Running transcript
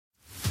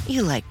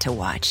You like to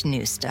watch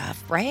new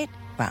stuff, right?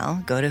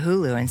 Well, go to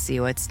Hulu and see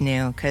what's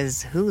new,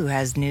 because Hulu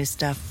has new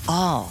stuff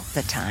all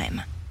the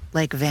time.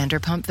 Like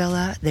Vanderpump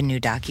Villa, the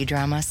new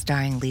docudrama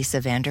starring Lisa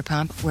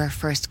Vanderpump, where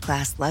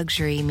first-class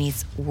luxury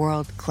meets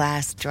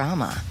world-class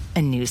drama.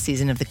 A new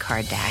season of The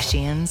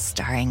Kardashians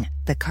starring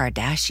The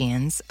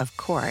Kardashians, of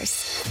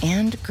course.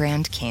 And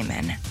Grand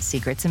Cayman,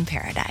 Secrets in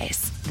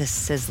Paradise, the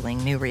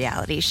sizzling new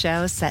reality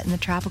show set in the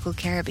tropical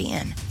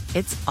Caribbean.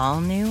 It's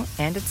all new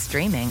and it's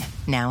streaming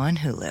now on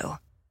Hulu.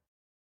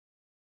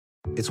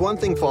 It's one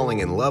thing falling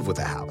in love with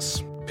a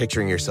house,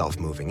 picturing yourself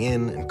moving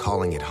in and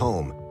calling it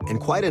home, and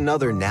quite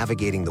another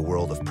navigating the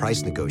world of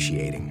price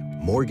negotiating,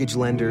 mortgage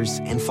lenders,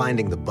 and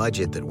finding the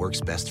budget that works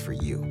best for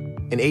you.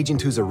 An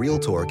agent who's a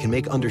Realtor can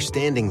make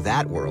understanding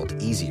that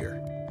world easier.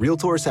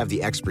 Realtors have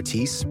the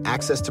expertise,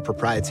 access to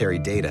proprietary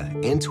data,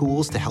 and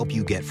tools to help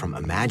you get from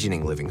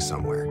imagining living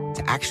somewhere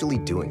to actually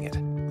doing it.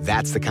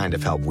 That's the kind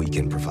of help we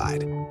can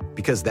provide.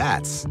 Because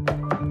that's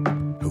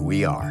who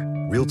we are.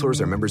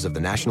 Realtors are members of the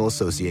National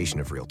Association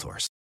of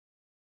Realtors.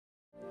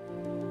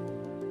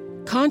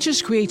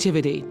 Conscious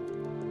creativity.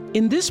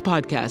 In this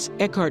podcast,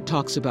 Eckhart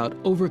talks about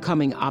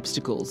overcoming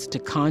obstacles to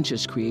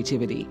conscious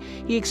creativity.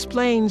 He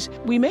explains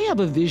we may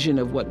have a vision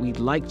of what we'd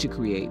like to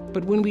create,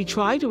 but when we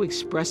try to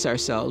express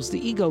ourselves, the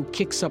ego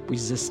kicks up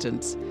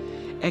resistance.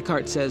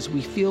 Eckhart says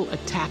we feel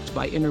attacked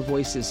by inner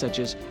voices such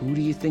as, "Who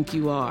do you think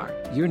you are?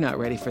 You're not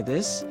ready for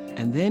this."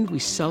 And then we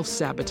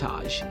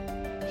self-sabotage.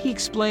 He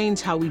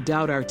explains how we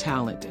doubt our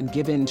talent and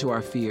give in to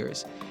our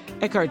fears.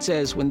 Eckhart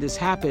says when this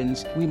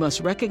happens, we must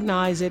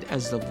recognize it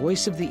as the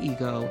voice of the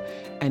ego,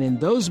 and in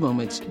those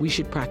moments, we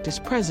should practice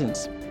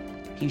presence.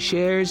 He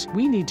shares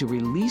we need to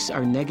release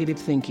our negative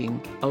thinking,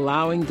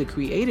 allowing the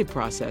creative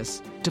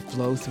process to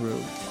flow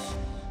through.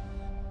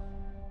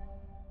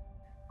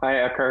 Hi,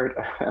 Eckhart,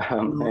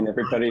 and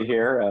everybody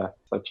here.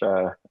 Such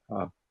a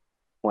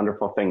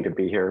wonderful thing to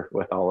be here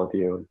with all of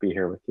you, and be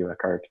here with you,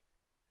 Eckhart.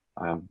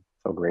 I'm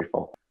so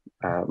grateful.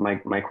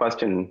 My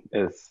question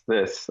is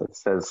this. It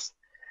says,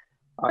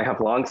 I have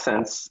long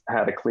since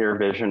had a clear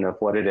vision of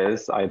what it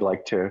is I'd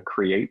like to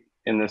create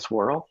in this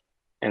world.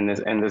 And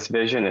this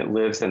vision, it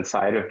lives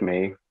inside of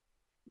me,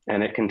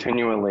 and it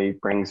continually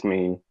brings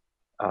me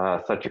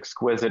such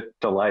exquisite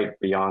delight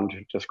beyond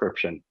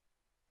description.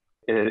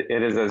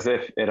 It is as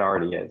if it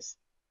already is,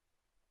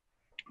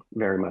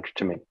 very much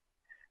to me.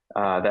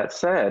 That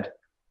said,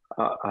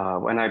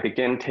 when I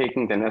begin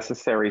taking the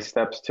necessary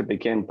steps to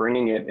begin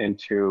bringing it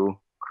into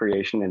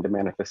creation, into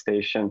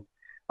manifestation,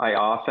 I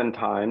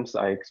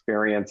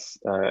experience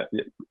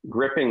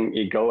gripping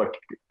egoic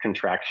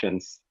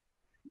contractions,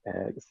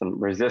 some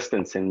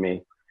resistance in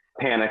me.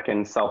 Panic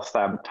and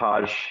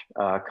self-sabotage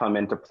come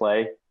into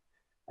play.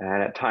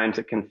 And at times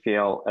it can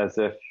feel as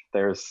if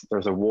there's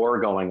a war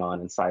going on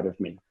inside of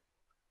me.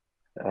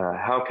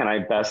 How can I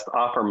best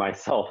offer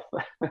myself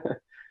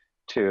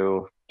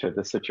to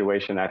the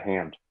situation at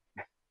hand?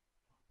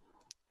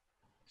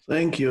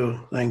 Thank you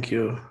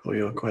for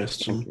your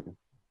question.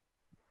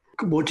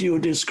 Would you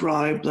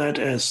describe that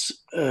as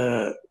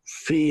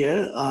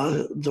fear?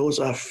 Those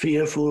are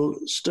fearful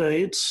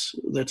states.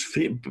 That's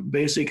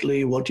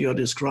basically what you're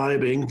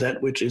describing,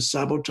 that which is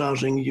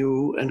sabotaging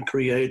you and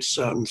creates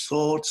certain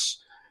thoughts.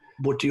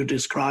 Would you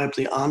describe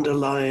the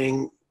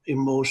underlying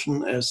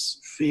emotion as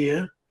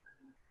fear?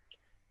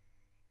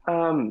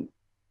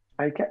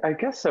 I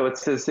guess so.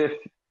 It's as if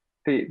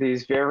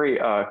these very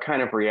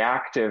kind of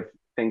reactive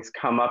things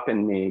come up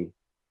in me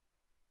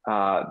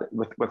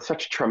with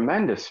such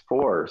tremendous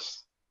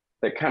force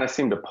that kind of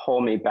seem to pull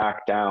me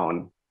back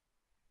down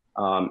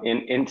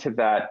into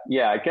that.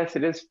 Yeah, I guess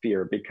it is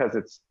fear, because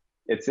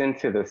it's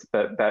into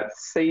that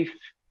safe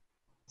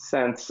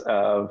sense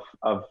of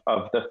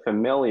the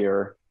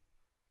familiar,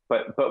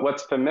 but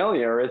what's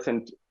familiar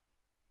isn't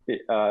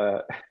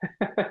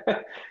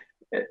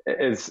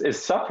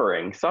is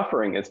suffering.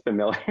 Suffering is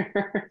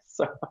familiar.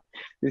 So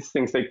these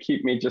things, they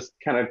keep me just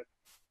kind of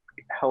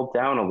held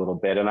down a little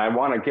bit, and I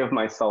want to give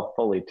myself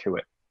fully to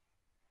it.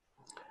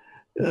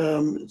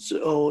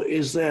 So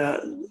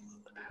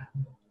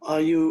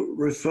are you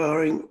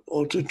referring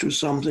also to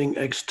something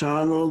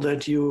external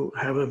that you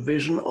have a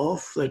vision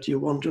of, that you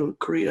want to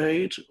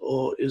create,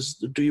 or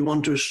do you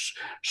want to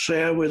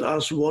share with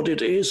us what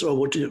it is, or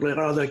would you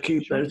rather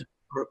keep that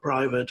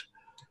private?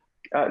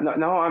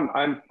 No,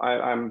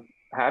 I'm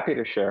happy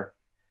to share.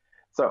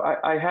 So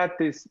I had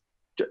these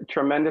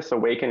tremendous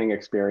awakening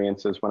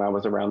experiences when I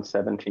was around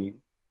 17.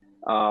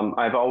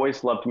 I've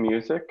always loved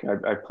music.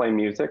 I play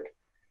music,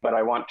 but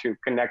I want to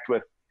connect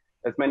with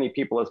as many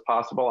people as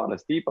possible on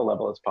as deep a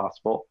level as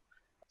possible.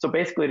 So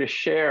basically to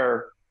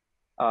share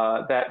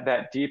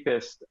that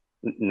deepest,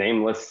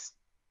 nameless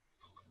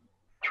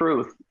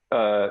truth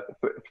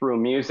through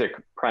music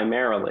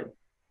primarily.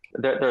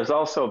 I've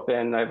also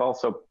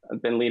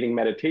been leading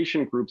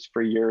meditation groups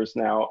for years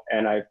now,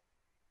 and I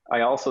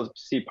also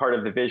see part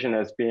of the vision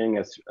as being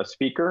a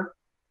speaker.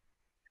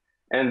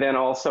 And then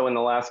also in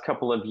the last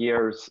couple of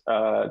years,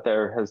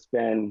 there has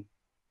been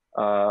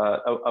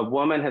a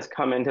woman has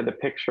come into the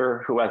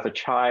picture who, as a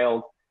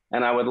child,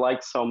 And I would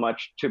like so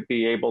much to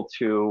be able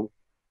to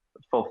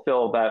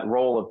fulfill that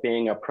role of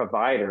being a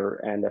provider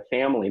and a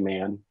family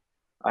man.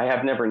 I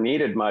have never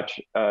needed much.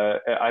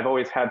 I've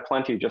always had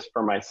plenty just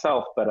for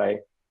myself, but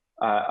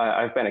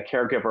I've been a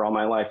caregiver all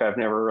my life. I've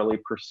never really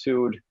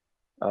pursued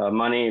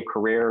money, a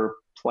career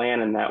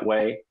plan in that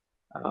way.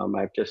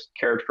 I've just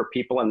cared for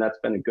people, and that's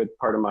been a good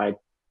part of my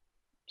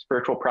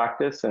spiritual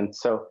practice. And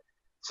so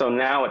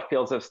now it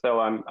feels as though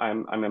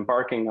I'm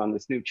embarking on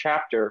this new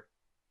chapter,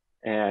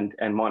 and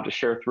want to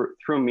share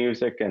through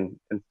music and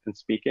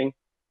speaking.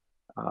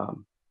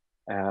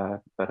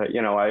 But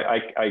you know,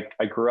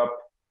 I grew up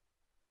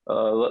a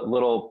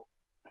little,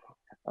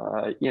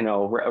 you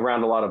know,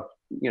 around a lot of,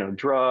 you know,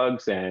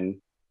 drugs and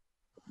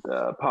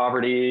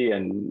poverty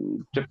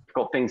and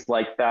difficult things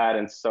like that,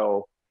 and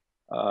so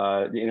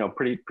you know,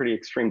 pretty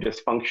extreme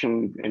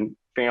dysfunction in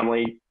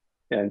family,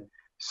 and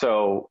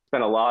so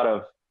been a lot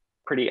of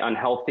pretty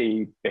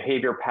unhealthy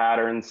behavior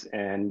patterns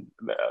and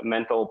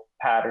mental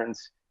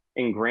patterns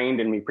ingrained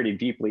in me pretty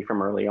deeply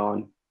from early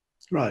on.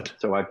 Right.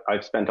 So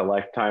I've spent a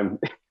lifetime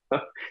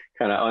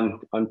kind of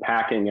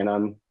unpacking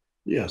and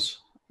Yes.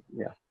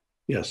 Yeah.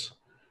 Yes.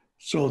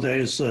 So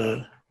there's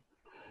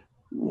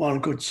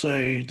one could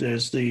say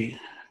there's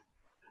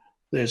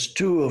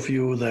two of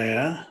you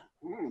there.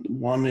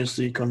 One is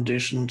the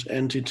conditioned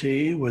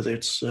entity with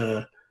its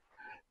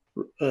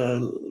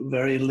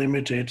very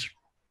limited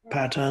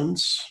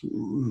patterns,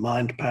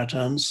 mind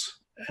patterns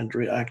and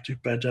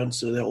reactive patterns.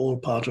 So they're all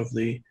part of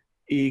the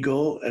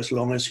ego. As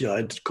long as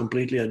you're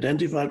completely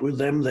identified with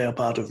them, they are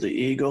part of the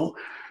ego.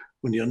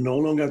 When you're no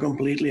longer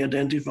completely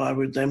identified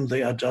with them,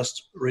 they are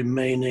just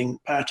remaining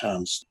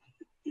patterns.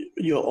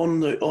 You're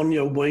on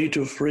your way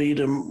to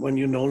freedom when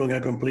you no longer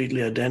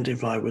completely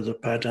identify with the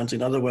patterns.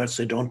 In other words,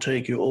 they don't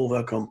take you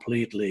over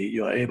completely.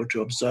 You're able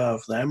to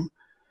observe them.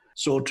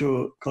 So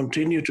to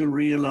continue to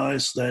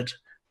realize that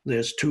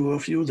there's two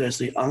of you, there's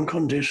the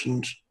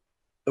unconditioned,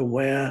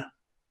 aware,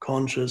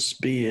 conscious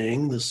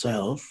being, the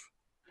self,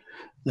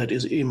 that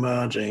is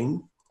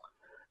emerging,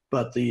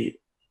 but the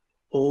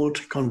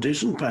old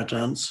conditioned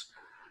patterns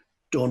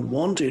don't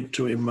want it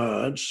to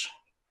emerge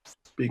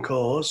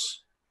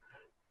because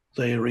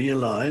they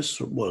realize,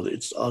 well,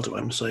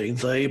 I'm saying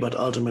they, but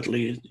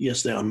ultimately,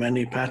 yes, there are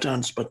many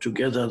patterns, but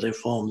together they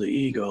form the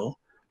ego.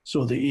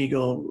 So the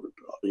ego,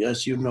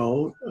 as you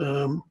know,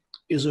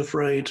 is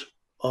afraid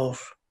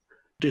of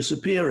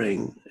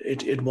disappearing.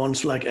 It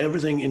wants, like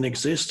everything in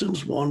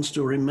existence, wants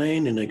to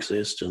remain in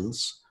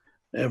existence.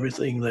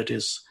 Everything that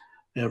is,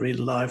 every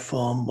life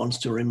form wants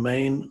to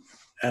remain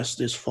as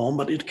this form,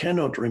 but it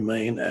cannot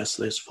remain as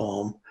this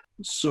form.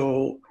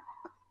 So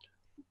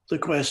the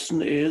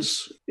question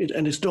is,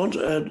 it's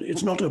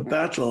not a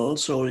battle.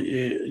 So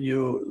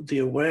the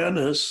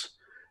awareness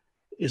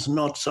is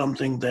not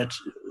something that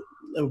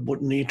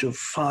would need to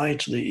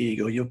fight the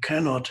ego. You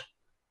cannot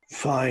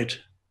fight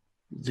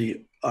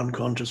the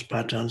unconscious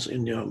patterns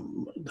in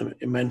the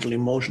mental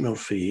emotional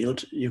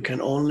field. You can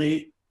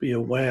only be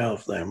aware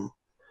of them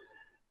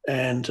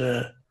and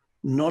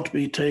not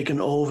be taken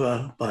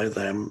over by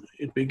them.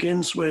 It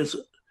begins with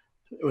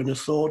when a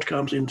thought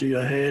comes into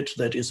your head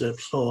that is a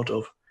thought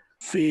of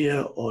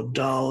fear or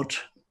doubt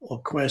or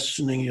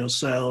questioning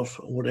yourself,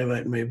 or whatever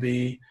it may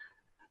be,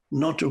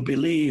 not to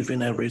believe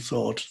in every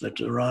thought that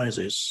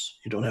arises.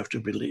 You don't have to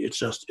believe,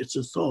 it's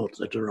a thought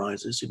that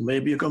arises. It may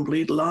be a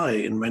complete lie.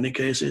 In many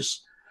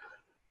cases,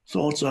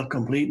 thoughts are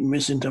complete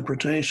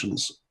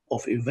misinterpretations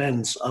of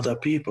events, other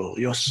people,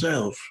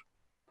 yourself.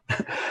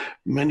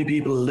 Many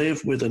people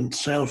live with a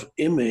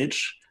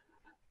self-image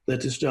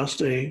that is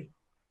just a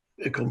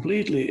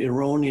completely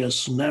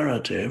erroneous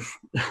narrative,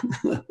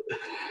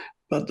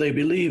 but they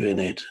believe in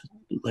it.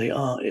 They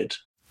are it.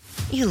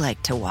 You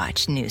like to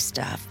watch new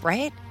stuff,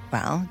 right?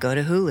 Well, go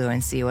to Hulu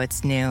and see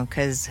what's new,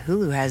 because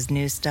Hulu has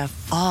new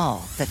stuff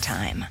all the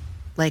time.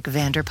 Like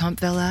Vanderpump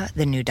Villa,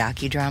 the new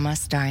docudrama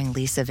starring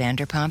Lisa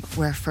Vanderpump,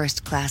 where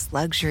first-class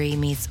luxury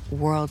meets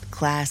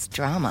world-class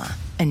drama.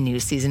 A new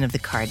season of The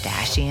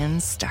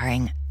Kardashians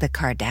starring The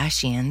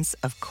Kardashians,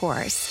 of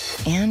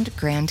course. And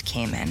Grand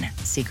Cayman,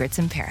 Secrets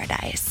in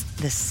Paradise,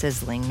 the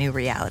sizzling new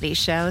reality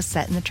show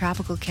set in the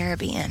tropical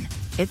Caribbean.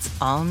 It's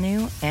all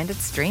new and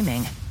it's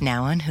streaming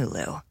now on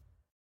Hulu.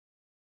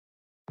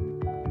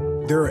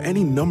 There are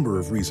any number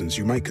of reasons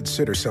you might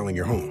consider selling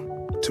your home.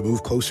 To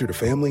move closer to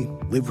family,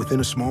 live within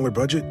a smaller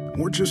budget,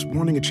 or just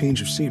wanting a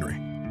change of scenery.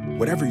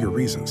 Whatever your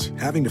reasons,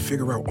 having to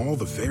figure out all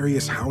the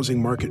various housing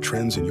market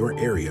trends in your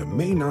area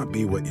may not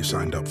be what you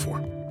signed up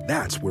for.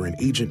 That's where an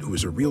agent who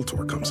is a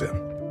Realtor comes in.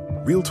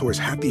 Realtors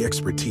have the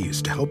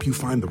expertise to help you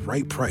find the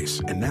right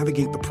price and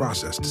navigate the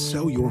process to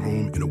sell your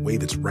home in a way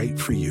that's right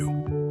for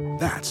you.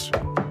 That's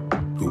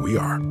who we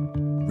are.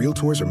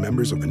 Realtors are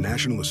members of the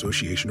National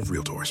Association of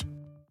Realtors.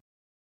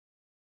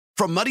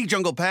 From muddy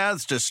jungle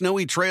paths to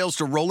snowy trails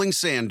to rolling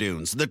sand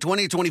dunes, the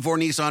 2024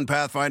 Nissan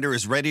Pathfinder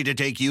is ready to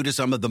take you to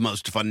some of the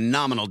most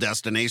phenomenal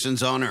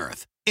destinations on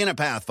Earth. In a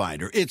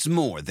Pathfinder, it's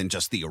more than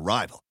just the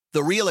arrival.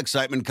 The real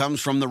excitement comes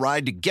from the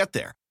ride to get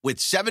there. With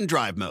 7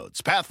 drive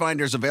modes,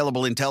 Pathfinder's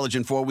available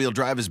intelligent 4-wheel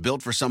drive is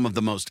built for some of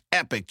the most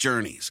epic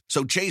journeys.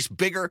 So chase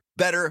bigger,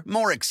 better,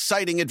 more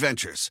exciting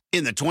adventures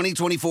in the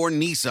 2024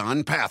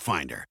 Nissan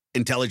Pathfinder.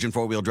 Intelligent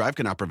 4-wheel drive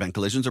cannot prevent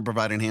collisions or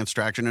provide enhanced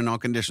traction in all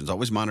conditions.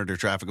 Always monitor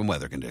traffic and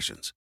weather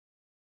conditions.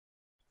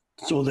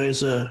 So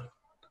there's the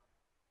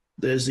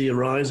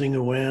arising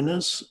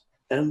awareness,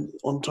 and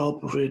on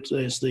top of it,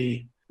 there's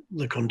the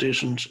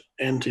conditioned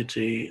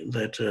entity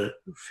that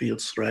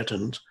feels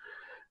threatened.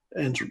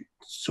 And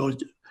so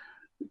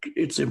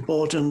it's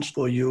important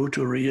for you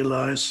to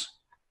realize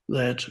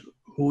that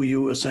who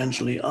you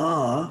essentially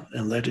are,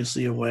 and that is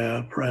the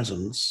aware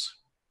presence.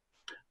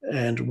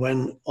 And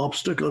when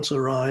obstacles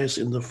arise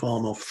in the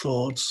form of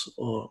thoughts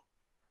or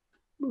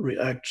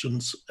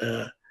reactions,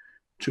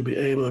 to be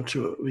able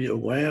to be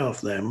aware of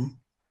them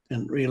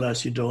and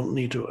realize you don't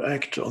need to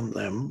act on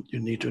them, you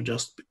need to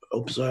just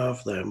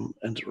observe them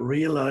and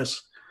realize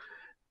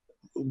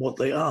what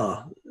they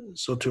are.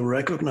 So to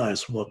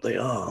recognize what they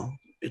are,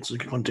 it's a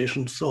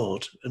conditioned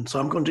thought. And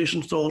some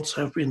conditioned thoughts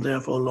have been there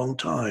for a long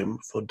time,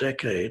 for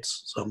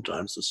decades.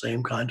 Sometimes the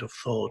same kind of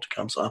thought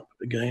comes up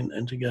again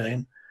and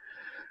again.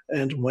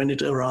 And when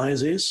it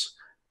arises,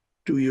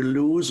 do you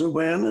lose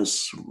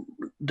awareness?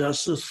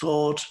 Does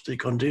the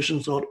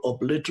conditioned thought,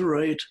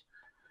 obliterate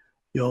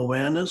your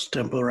awareness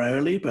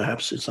temporarily?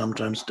 Perhaps it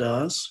sometimes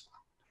does.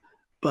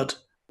 But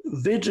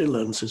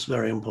vigilance is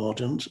very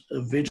important.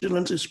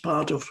 Vigilance is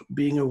part of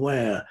being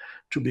aware.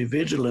 To be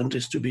vigilant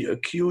is to be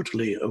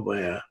acutely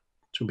aware,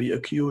 to be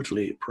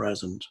acutely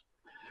present.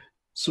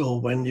 So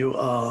when you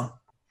are,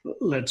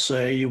 let's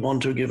say you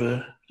want to give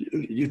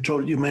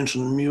you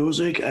mentioned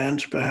music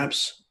and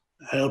perhaps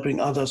helping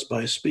others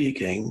by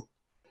speaking.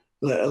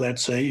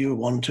 Let's say you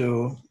want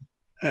to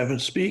have a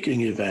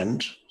speaking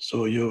event,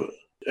 so you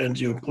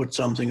put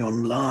something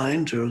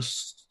online to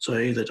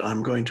say that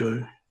I'm going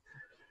to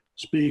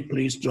speak,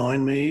 please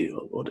join me.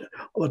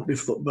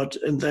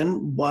 And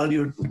then while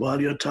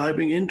you're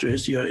typing into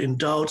it, you're in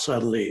doubt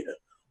suddenly.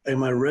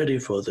 Am I ready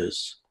for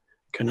this?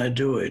 Can I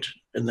do it?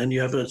 And then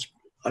you have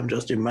I'm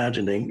just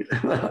imagining,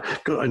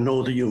 because I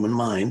know the human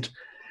mind.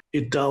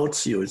 It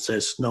doubts you. It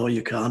says, no,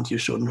 you can't, you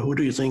shouldn't. Who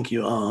do you think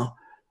you are?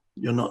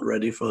 You're not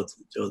ready for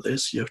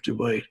this. You have to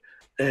wait.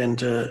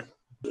 And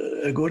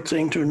a good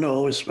thing to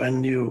know is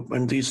when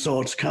these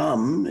thoughts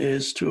come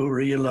is to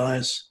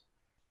realize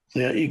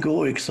they're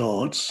egoic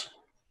thoughts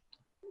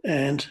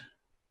and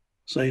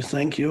say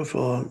thank you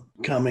for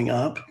coming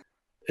up,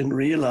 and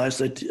realize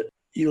that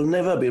you'll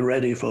never be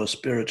ready for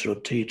spiritual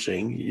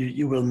teaching.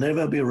 You will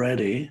never be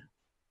ready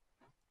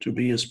to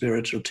be a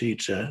spiritual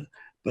teacher,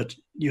 but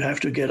you have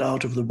to get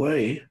out of the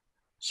way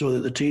so that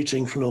the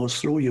teaching flows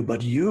through you,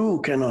 but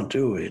you cannot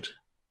do it.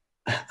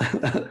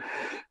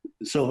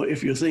 So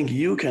if you think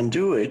you can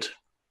do it,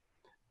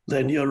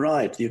 then you're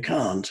right, you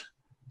can't.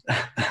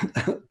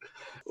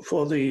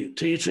 For the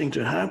teaching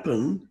to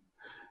happen,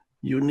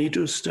 you need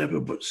to step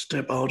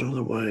out of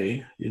the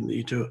way. And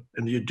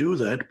you do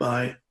that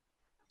by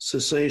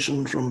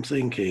cessation from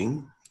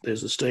thinking.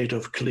 There's a state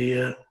of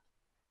clear,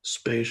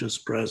 spacious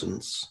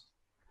presence.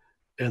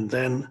 And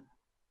then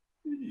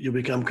you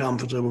become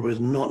comfortable with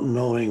not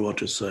knowing what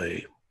to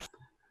say.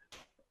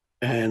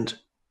 And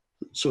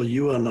so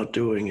you are not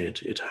doing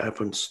it. It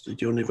happens. The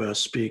universe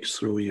speaks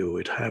through you.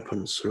 It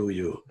happens through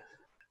you.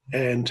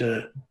 And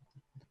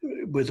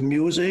with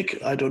music,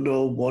 I don't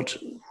know what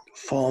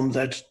form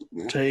that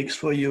takes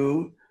for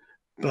you,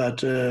 but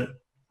there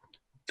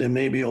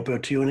may be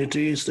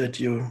opportunities that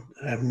you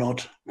have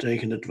not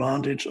taken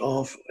advantage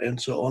of and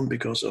so on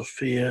because of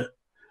fear.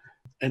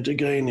 And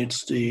again,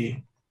 it's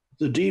the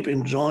deep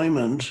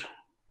enjoyment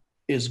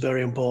is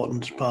very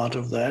important part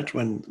of that.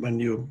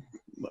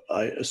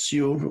 I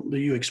assume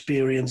you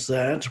experience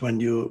that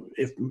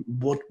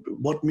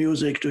what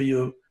music do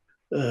you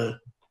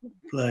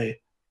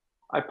play?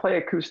 I play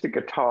acoustic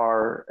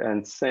guitar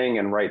and sing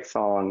and write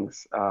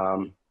songs,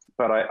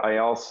 but I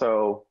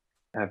also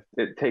have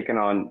taken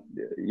on,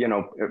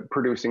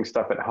 producing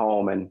stuff at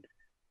home and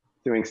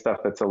doing stuff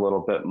that's a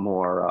little bit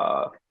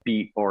more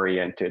beat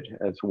oriented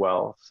as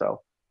well.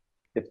 So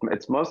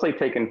it's mostly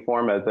taken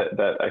form as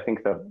that. I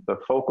think the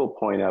focal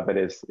point of it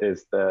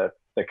is the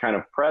kind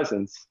of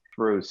presence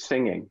through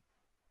singing,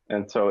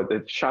 and so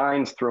it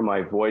shines through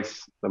my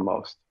voice the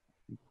most.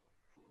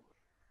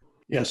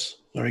 Yes,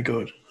 very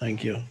good.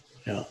 Thank you.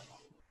 Yeah.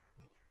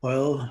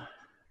 Well,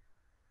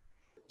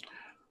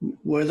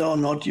 whether or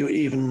not you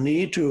even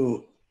need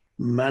to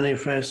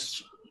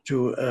manifest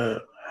to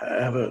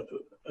have a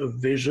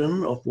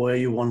vision of where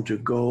you want to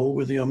go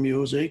with your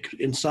music.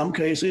 In some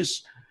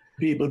cases,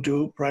 people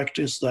do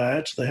practice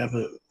that. They have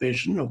a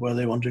vision of where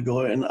they want to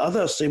go, and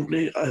others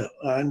simply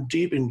are in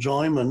deep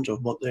enjoyment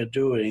of what they're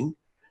doing,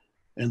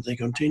 and they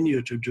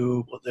continue to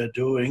do what they're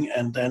doing,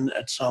 and then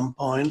at some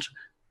point,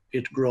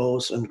 it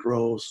grows and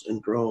grows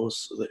and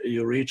grows.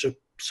 You reach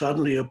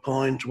suddenly a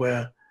point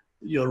where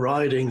you're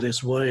riding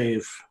this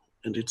wave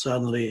and it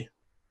suddenly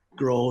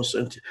grows.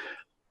 And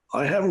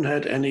I haven't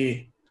had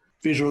any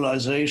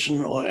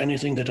visualization or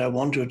anything that I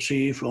want to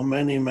achieve for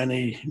many,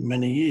 many,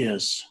 many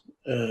years.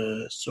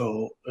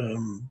 So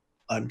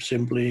I'm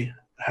simply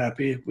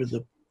happy with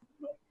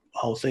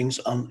how things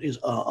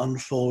are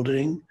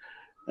unfolding,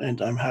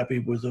 and I'm happy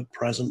with the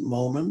present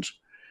moment.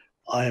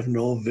 I have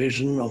no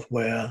vision of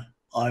where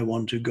I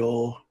want to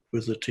go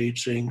with the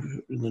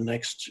teaching in the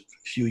next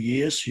few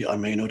years. I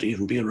may not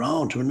even be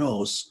around, who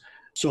knows?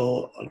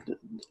 So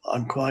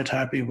I'm quite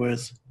happy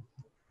with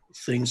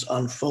things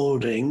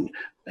unfolding,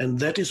 and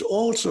that is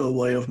also a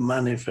way of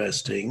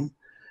manifesting.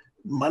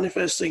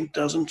 Manifesting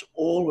doesn't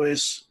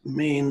always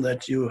mean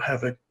that you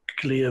have a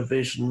clear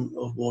vision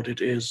of what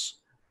it is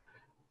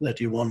that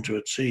you want to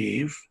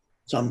achieve.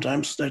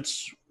 Sometimes that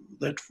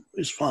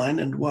is fine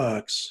and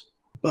works.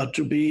 But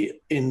to be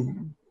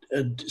in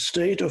a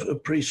state of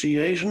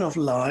appreciation of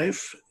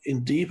life,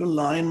 in deep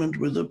alignment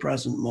with the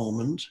present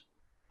moment,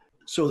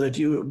 so that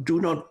you're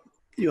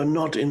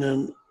not in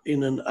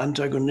an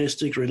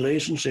antagonistic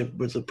relationship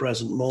with the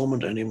present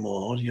moment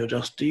anymore. You're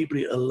just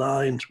deeply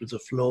aligned with the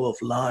flow of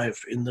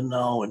life in the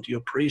now, and you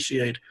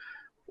appreciate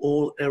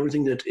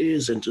everything that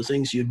is, and the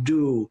things you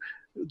do.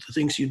 The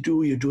things you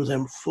do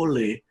them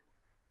fully.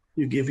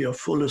 You give your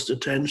fullest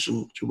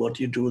attention to what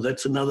you do.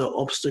 That's another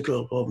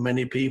obstacle for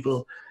many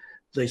people.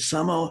 They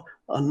somehow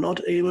are not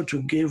able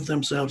to give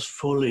themselves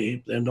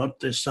fully.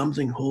 There's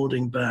something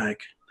holding back.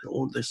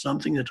 There's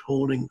something it's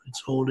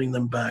holding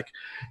them back.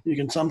 You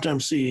can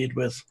sometimes see it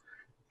with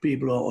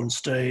people who are on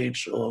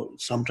stage, or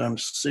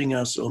sometimes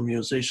singers or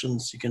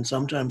musicians. You can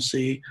sometimes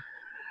see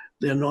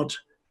the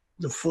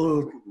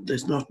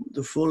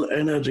full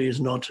energy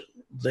is not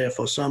there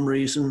for some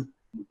reason.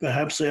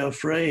 Perhaps they're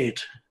afraid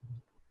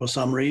for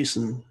some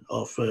reason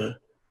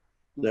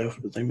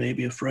they may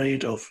be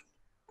afraid of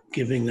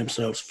giving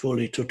themselves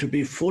fully. To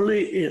be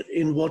fully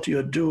in what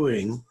you're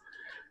doing,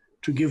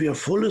 to give your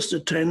fullest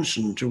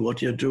attention to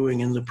what you're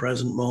doing in the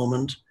present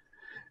moment,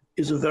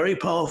 is a very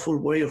powerful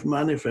way of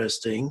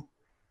manifesting.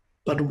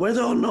 But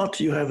whether or not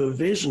you have a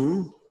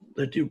vision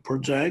that you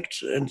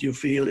project and you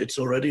feel it's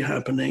already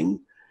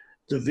happening,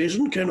 the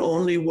vision can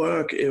only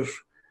work if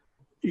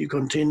you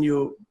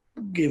continue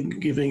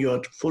giving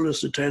your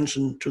fullest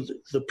attention to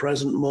the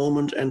present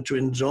moment, and to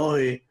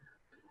enjoy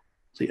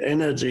the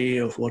energy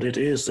of what it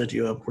is that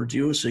you are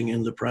producing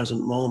in the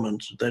present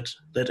moment.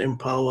 That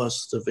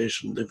empowers the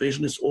vision. The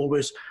vision is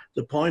always,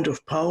 the point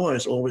of power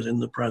is always in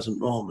the present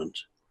moment.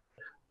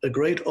 A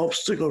great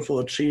obstacle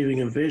for achieving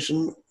a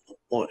vision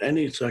or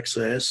any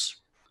success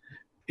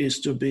is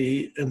to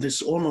be, and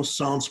this almost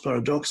sounds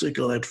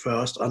paradoxical at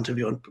first until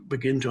you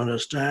begin to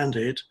understand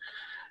it,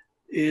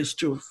 is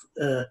to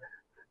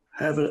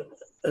have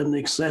an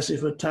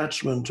excessive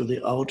attachment to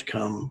the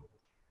outcome.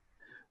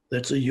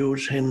 That's a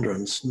huge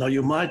hindrance. Now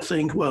you might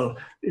think, well,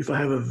 if I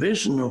have a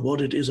vision of what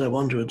it is I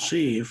want to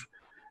achieve,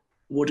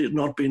 would it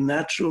not be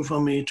natural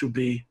for me to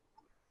be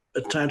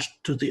attached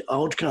to the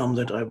outcome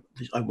that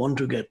I want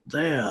to get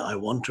there? I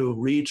want to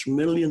reach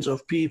millions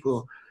of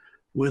people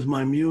with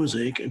my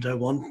music, and I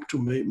want to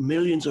make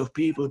millions of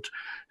people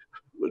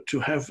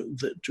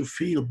to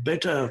feel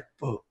better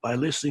by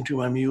listening to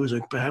my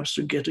music, perhaps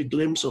to get a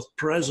glimpse of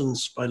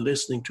presence by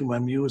listening to my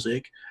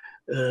music.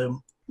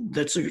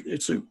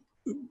 It's a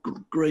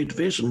great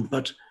vision,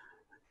 but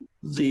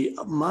the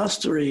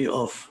mastery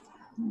of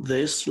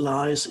this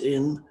lies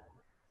in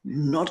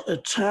not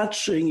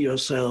attaching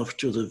yourself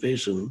to the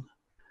vision,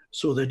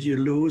 so that you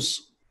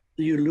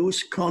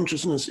lose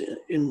consciousness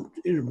in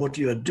what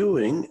you are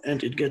doing,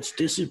 and it gets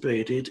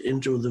dissipated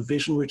into the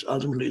vision, which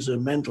ultimately is a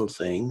mental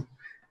thing.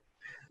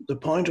 The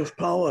point of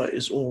power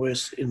is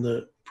always in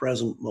the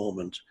present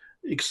moment.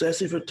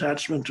 Excessive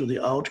attachment to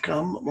the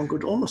outcome, one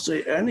could almost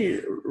say any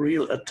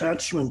real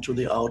attachment to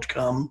the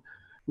outcome,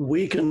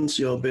 weakens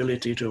your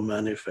ability to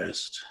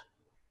manifest.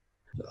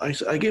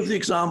 I give the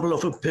example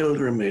of a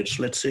pilgrimage.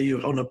 Let's say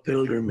you're on a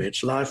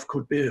pilgrimage. Life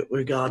could be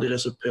regarded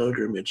as a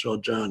pilgrimage or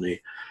journey.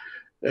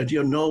 And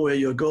you know where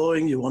you're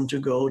going. You want to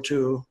go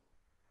to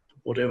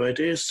whatever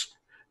it is.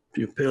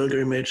 You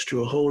pilgrimage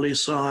to a holy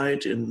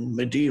site in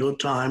medieval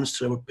times.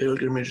 There were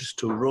pilgrimages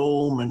to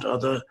Rome and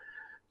other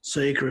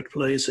sacred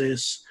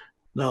places.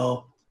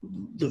 Now,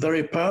 the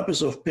very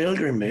purpose of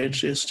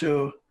pilgrimage is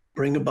to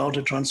bring about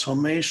a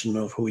transformation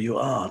of who you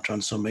are,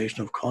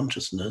 transformation of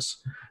consciousness.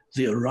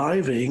 The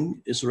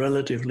arriving is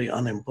relatively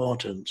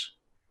unimportant.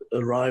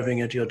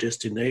 Arriving at your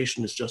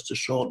destination is just a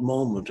short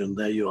moment, and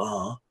there you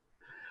are.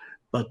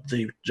 But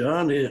the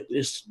journey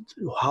is,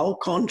 how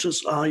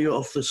conscious are you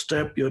of the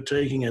step you're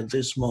taking at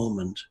this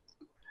moment?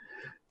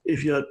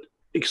 If you're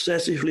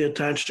excessively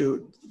attached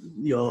to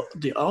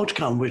the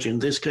outcome, which in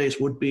this case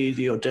would be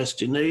your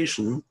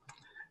destination,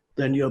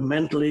 then you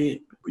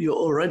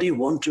already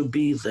want to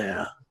be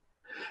there.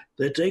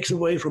 That takes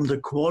away from the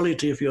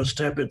quality of your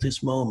step at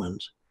this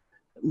moment.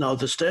 Now,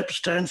 the step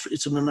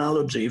it's an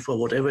analogy for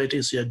whatever it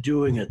is you're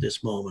doing at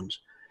this moment.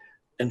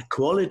 And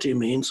quality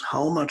means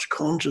how much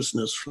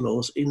consciousness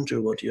flows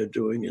into what you're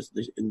doing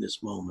in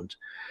this moment.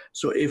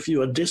 So if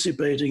you are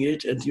dissipating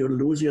it and you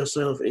lose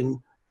yourself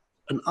in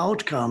an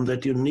outcome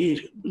that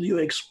you're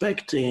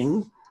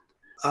expecting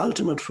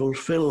ultimate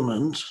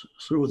fulfillment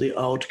through the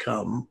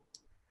outcome,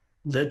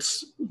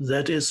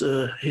 that is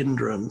a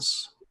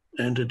hindrance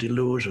and a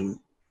delusion.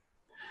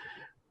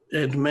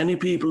 And many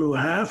people who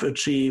have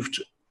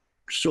achieved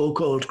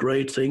so-called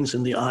great things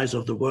in the eyes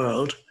of the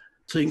world,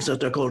 things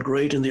that are called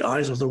great in the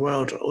eyes of the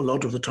world, a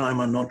lot of the time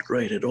are not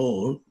great at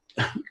all.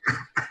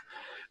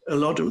 A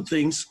lot of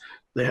things,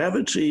 they have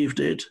achieved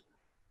it,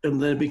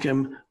 and then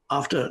became,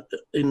 after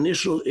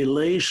initial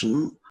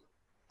elation,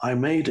 I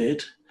made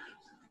it.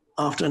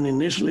 After an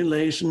initial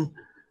elation,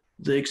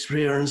 they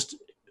experienced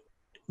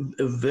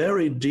a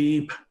very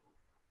deep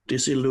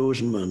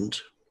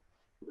disillusionment,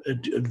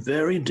 a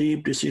very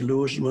deep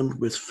disillusionment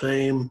with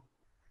fame,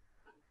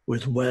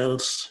 with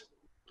wealth,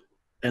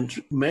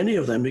 and many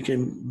of them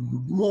became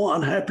more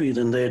unhappy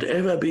than they had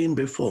ever been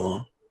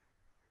before.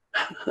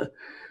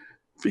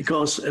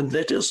 Because, and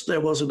that is, there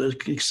was an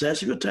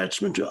excessive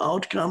attachment to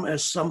outcome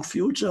as some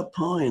future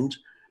point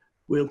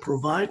will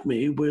provide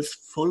me with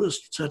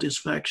fullest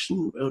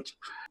satisfaction,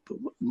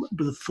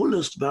 the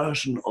fullest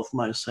version of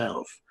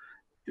myself.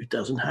 It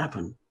doesn't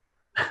happen.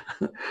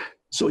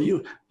 So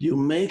you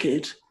make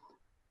it,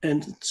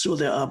 and so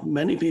there are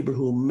many people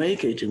who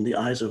make it in the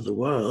eyes of the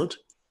world,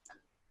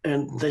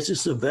 and this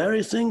is the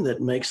very thing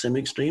that makes them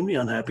extremely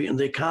unhappy, and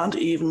they can't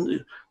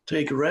even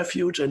take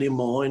refuge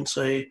anymore and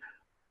say,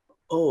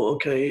 oh,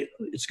 okay,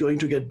 it's going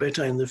to get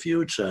better in the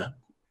future.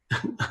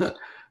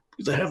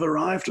 They have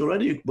arrived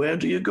already. Where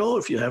do you go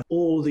if you have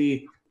all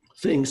the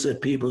things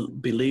that people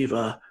believe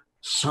are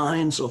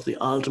signs of the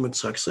ultimate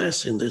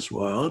success in this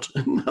world?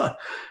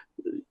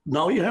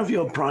 Now you have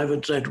your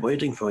private jet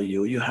waiting for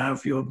you. You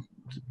have your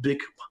big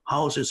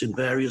houses in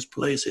various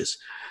places.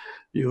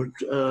 You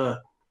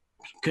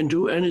can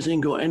do anything,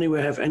 go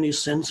anywhere, have any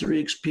sensory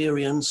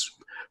experience,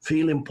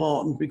 feel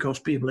important because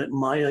people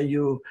admire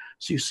you.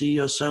 So you see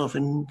yourself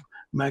in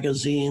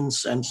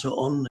magazines and so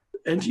on.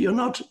 And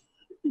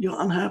you're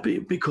unhappy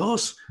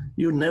because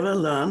you never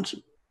learned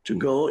to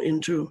go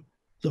into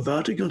the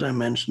vertical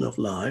dimension of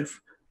life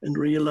and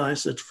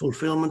realize that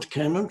fulfillment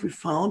cannot be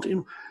found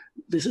in,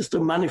 this is the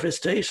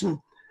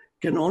manifestation,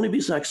 can only be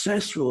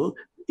successful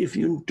if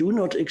you do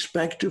not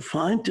expect to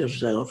find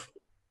yourself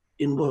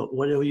in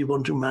whatever you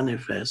want to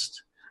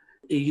manifest.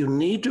 You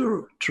need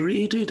to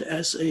treat it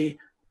as a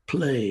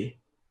play.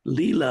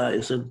 Leela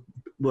is a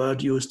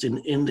word used in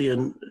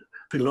Indian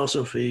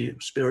philosophy,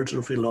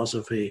 spiritual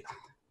philosophy,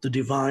 the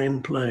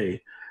divine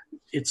play.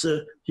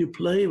 You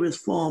play with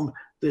form.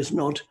 There's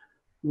not,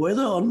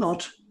 whether or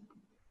not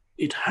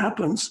it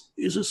happens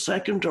is a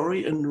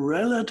secondary and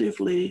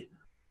relatively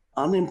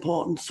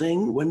unimportant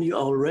thing when you're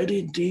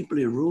already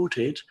deeply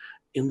rooted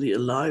in the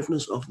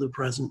aliveness of the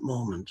present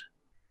moment.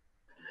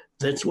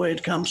 That's where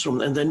it comes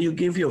from. And then you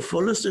give your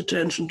fullest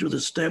attention to the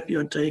step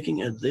you're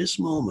taking at this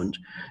moment,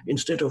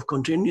 instead of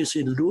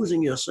continuously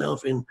losing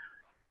yourself in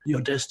your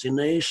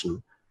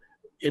destination.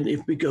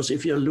 And because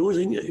if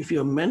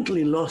you're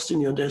mentally lost in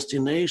your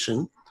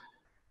destination,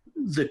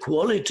 the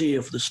quality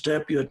of the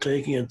step you're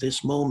taking at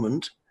this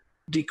moment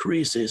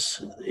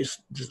decreases.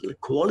 The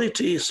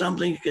quality is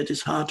something that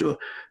is hard to,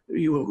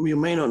 you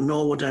may not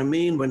know what I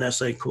mean when I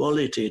say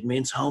quality. It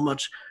means how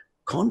much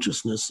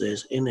consciousness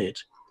there's in it.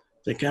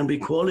 There can be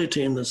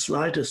quality in the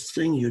slightest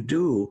thing you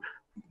do,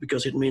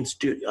 because it means,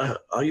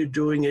 are you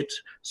doing it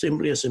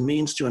simply as a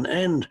means to an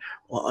end,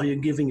 or are you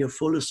giving your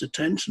fullest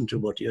attention to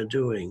what you're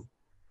doing?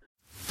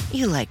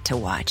 You like to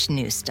watch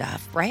new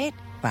stuff, right?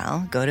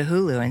 Well, go to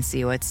Hulu and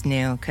see what's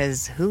new,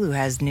 because Hulu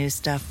has new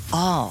stuff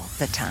all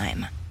the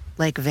time.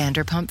 Like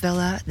Vanderpump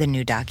Villa, the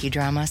new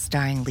docudrama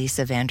starring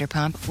Lisa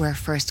Vanderpump, where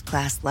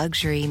first-class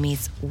luxury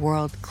meets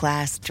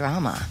world-class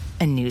drama.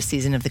 A new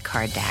season of The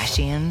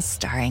Kardashians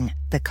starring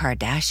The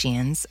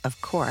Kardashians,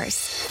 of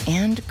course.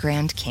 And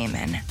Grand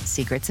Cayman,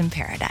 Secrets in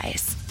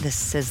Paradise, the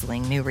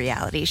sizzling new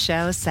reality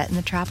show set in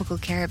the tropical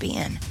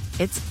Caribbean.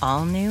 It's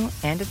all new,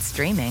 and it's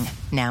streaming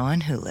now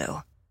on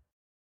Hulu.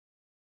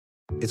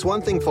 It's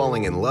one thing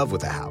falling in love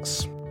with a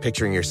house,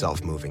 picturing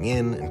yourself moving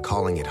in and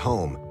calling it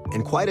home,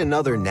 and quite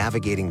another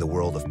navigating the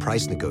world of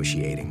price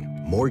negotiating,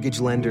 mortgage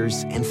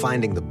lenders, and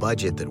finding the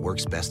budget that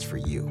works best for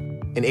you.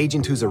 An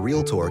agent who's a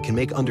Realtor can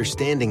make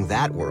understanding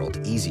that world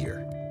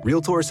easier.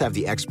 Realtors have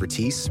the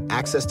expertise,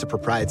 access to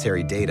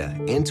proprietary data,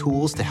 and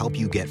tools to help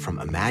you get from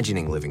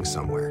imagining living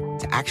somewhere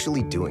to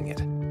actually doing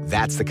it.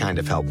 That's the kind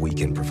of help we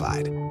can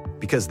provide.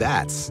 Because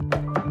that's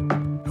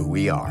who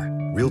we are.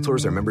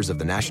 Realtors are members of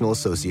the National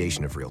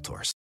Association of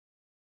Realtors.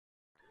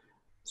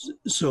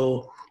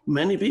 So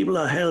many people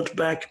are held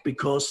back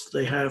because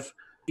they have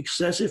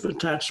excessive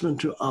attachment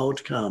to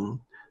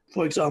outcome.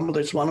 For example,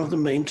 that's one of the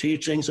main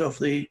teachings of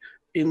the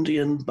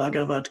Indian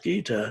Bhagavad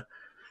Gita,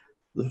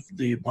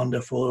 the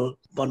wonderful,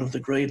 one of the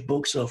great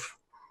books of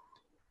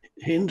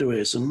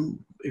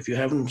Hinduism. If you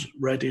haven't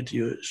read it,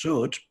 you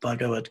should,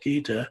 Bhagavad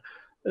Gita.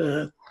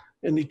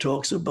 And he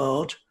talks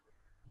about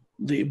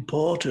the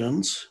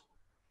importance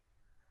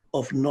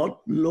of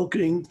not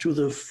looking to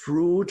the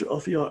fruit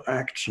of your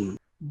action.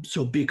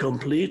 So be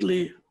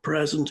completely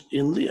present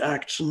in the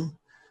action,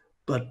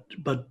 but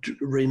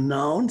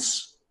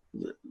renounce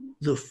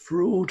the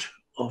fruit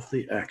of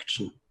the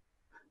action.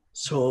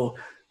 So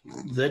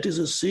that is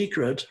a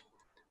secret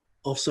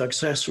of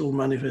successful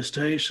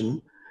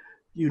manifestation,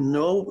 you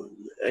know,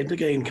 and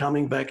again,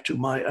 coming back to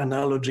my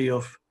analogy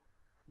of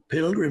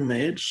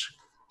pilgrimage,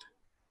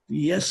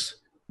 yes,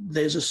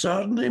 there's a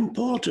certain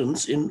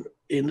importance in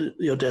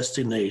your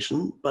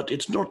destination, but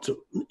it's not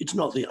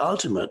the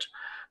ultimate.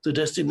 The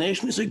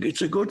destination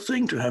it's a good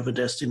thing to have a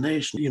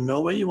destination. You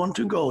know where you want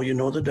to go. You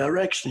know the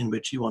direction in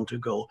which you want to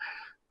go.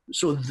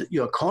 So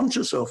you're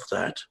conscious of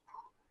that,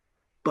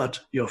 but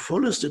your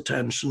fullest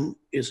attention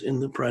is in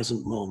the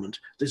present moment.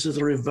 This is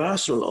a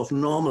reversal of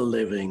normal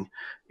living.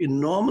 In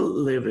normal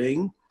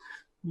living,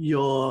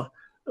 your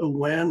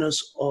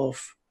awareness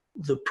of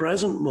the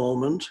present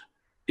moment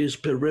is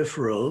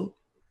peripheral,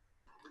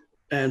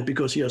 and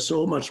because you're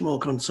so much more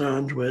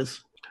concerned with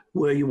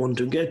where you want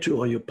to get to,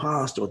 or your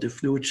past, or the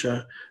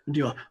future, and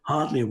you're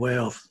hardly aware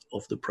of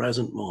the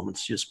present moment,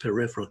 it's just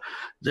peripheral.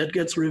 That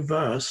gets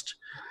reversed.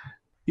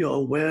 Your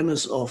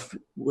awareness of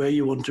where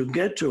you want to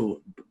get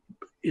to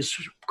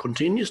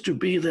continues to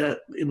be there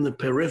in the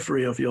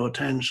periphery of your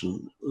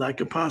attention,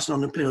 like a person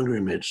on a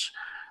pilgrimage.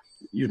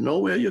 You know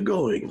where you're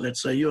going.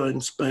 Let's say you're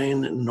in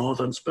Spain, in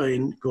northern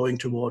Spain, going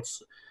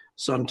towards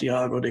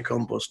Santiago de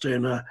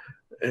Compostela,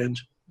 and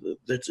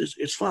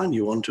it's fine,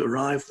 you want to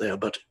arrive there,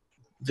 but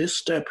this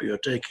step you're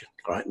taking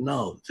right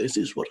now, this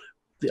is what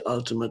the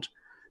ultimate,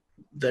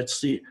 that's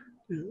the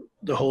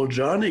whole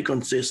journey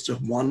consists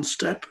of one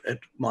step at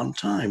one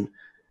time.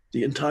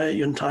 Your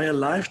entire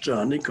life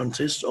journey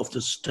consists of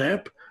the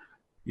step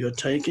you're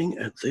taking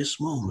at this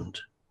moment.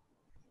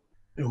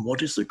 And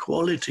what is the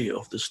quality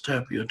of the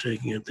step you're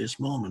taking at this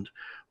moment?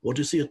 What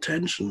is the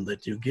attention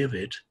that you give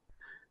it?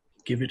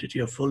 Give it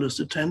your fullest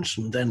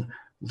attention. Then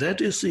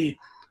that is the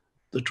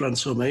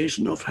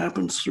transformation of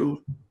happens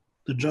through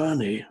the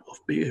journey of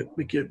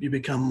you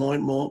become more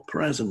and more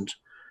present.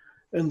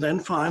 And then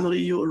finally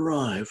you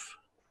arrive.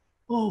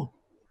 Oh,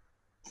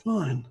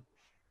 fine.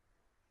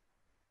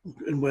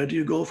 And where do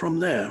you go from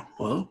there?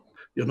 Well,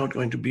 you're not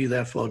going to be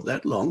there for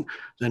that long.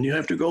 Then you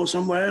have to go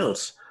somewhere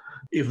else.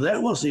 If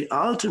that was the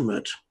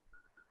ultimate,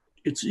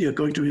 you're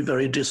going to be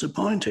very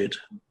disappointed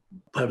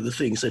by the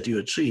things that you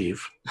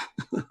achieve.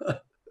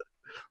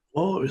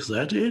 Oh, is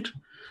that it?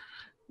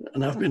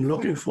 And I've been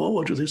looking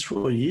forward to this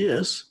for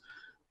years.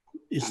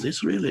 Is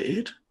this really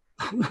it?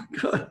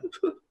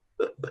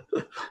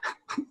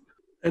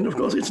 And of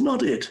course, it's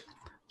not it.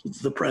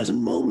 The present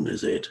moment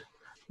is it.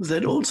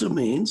 That also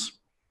means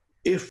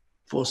if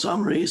for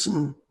some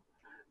reason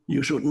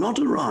you should not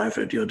arrive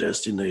at your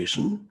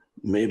destination,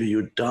 maybe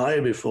you die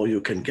before you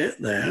can get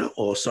there,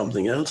 or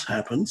something else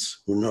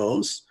happens, who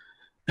knows?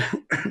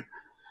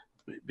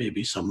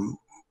 Maybe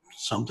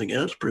something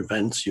else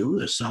prevents you.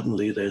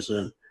 There's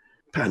a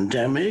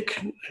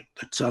pandemic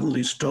that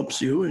suddenly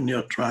stops you in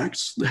your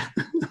tracks.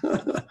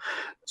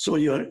 So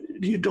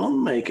you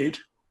don't make it.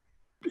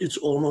 It's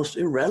almost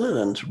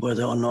irrelevant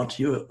whether or not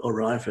you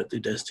arrive at the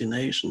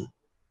destination,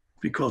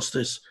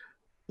 because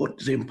what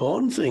the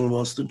important thing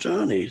was the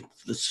journey,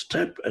 the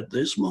step at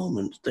this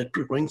moment that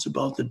brings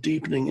about the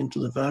deepening into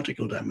the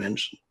vertical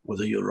dimension.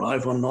 Whether you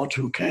arrive or not,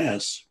 who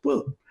cares?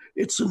 Well,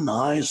 it's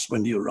nice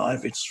when you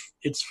arrive,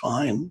 it's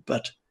fine,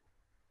 but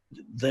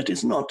that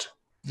is not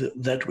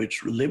that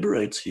which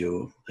liberates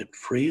you, that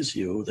frees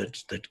you,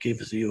 that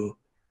gives you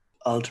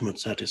ultimate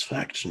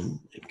satisfaction.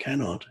 It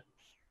cannot.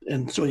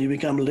 And so you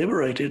become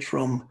liberated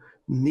from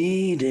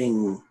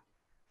needing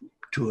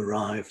to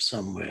arrive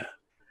somewhere.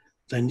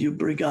 Then you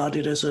regard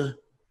it as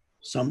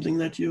something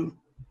that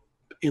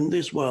in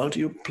this world,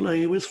 you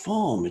play with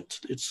form.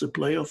 It's the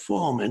play of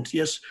form. And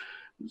yes,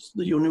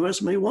 the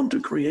universe may want to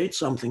create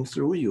something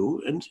through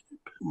you, and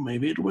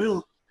maybe it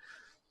will.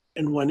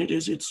 And when it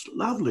is, it's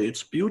lovely,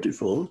 it's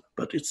beautiful,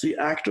 but it's the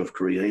act of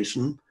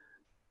creation,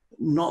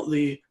 not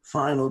the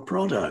final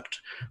product.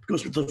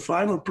 Because the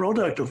final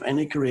product of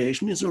any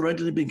creation is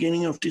already the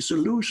beginning of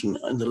dissolution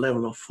in the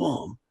level of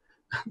form.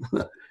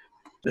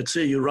 Let's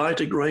say you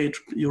write a great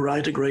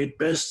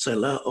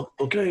bestseller.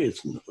 Okay,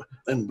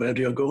 and where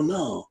do you go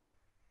now?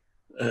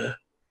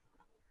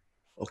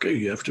 Okay,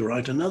 you have to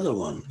write another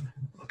one.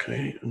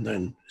 Okay, and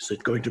then is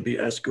it going to be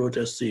as good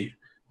as the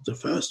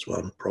first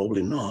one?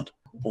 Probably not,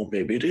 or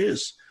maybe it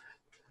is.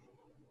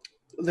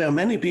 There are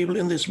many people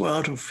in this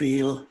world who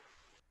feel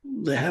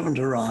they haven't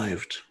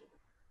arrived.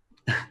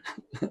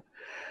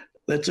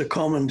 That's a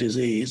common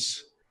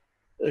disease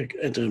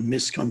and a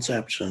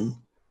misconception.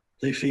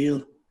 They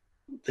feel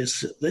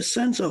this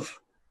sense of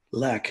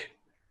lack.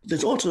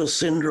 There's also a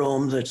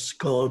syndrome that's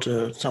called,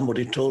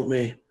 somebody told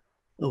me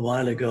a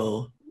while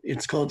ago,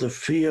 it's called the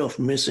fear of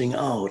missing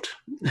out.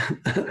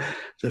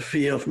 The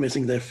fear of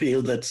missing, they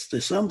feel that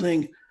there's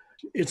something,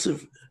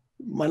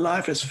 my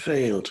life has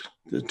failed,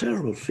 the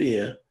terrible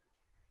fear,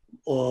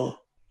 or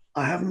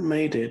I haven't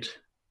made it,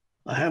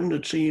 I haven't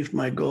achieved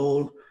my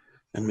goal,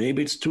 and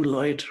maybe it's too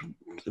late,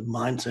 the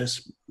mind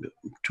says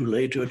too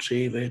late to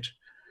achieve it,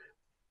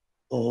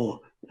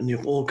 and you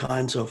have all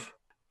kinds of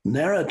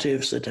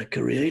narratives that are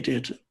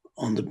created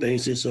on the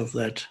basis of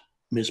that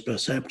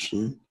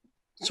misperception.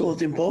 So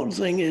the important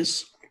thing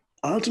is,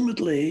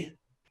 ultimately,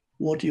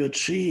 what you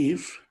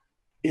achieve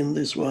in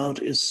this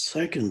world is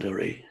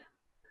secondary.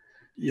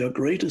 your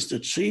greatest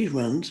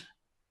achievement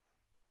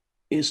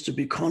is to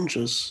be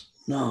conscious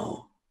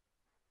now,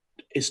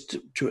 is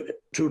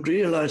to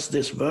realize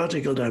this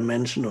vertical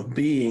dimension of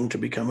being, to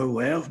become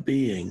aware of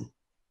being.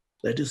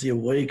 That is the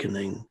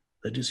awakening.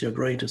 That is your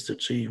greatest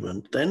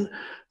achievement. Then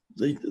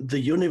the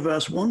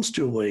universe wants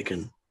to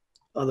awaken.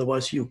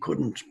 Otherwise, you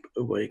couldn't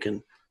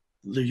awaken.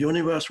 The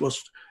universe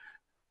was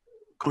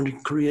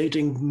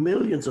creating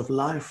millions of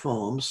life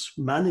forms,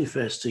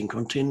 manifesting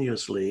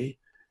continuously,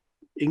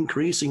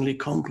 increasingly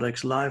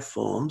complex life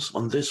forms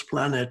on this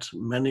planet,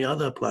 many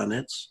other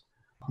planets,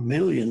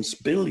 millions,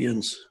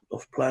 billions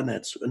of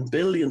planets, and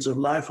billions of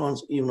life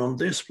forms even on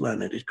this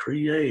planet. It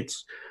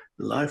creates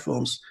the life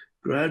forms,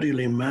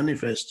 gradually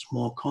manifests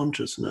more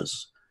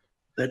consciousness.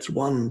 That's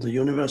one. The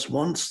universe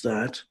wants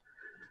that.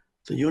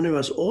 The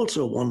universe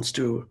also wants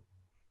to,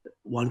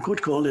 one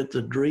could call it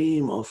the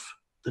dream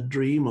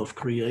of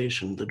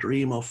creation, the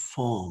dream of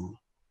form.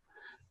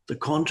 The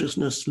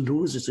consciousness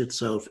loses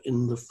itself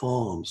in the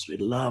forms.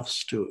 It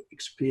loves to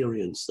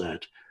experience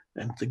that.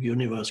 And the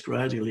universe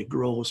gradually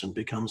grows and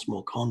becomes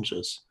more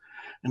conscious.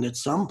 And at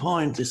some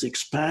point, this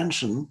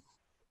expansion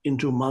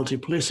into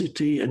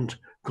multiplicity and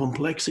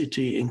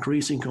complexity,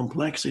 increasing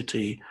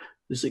complexity,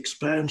 this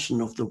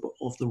expansion of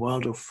the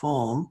world of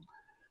form,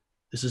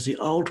 this is the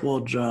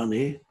outward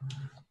journey.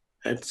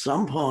 At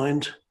some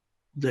point,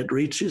 that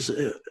reaches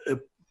a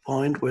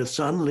point where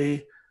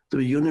suddenly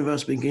the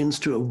universe begins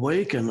to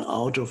awaken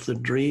out of the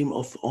dream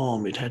of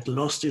form. It had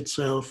lost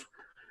itself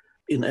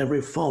in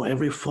every form.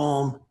 Every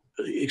form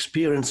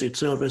experienced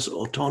itself as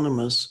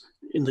autonomous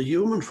in the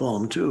human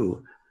form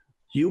too.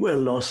 You were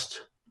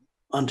lost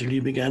until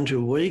you began to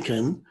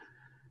awaken.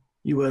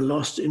 You were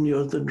lost in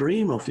the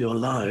dream of your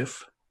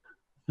life.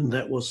 And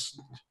that was,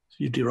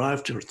 you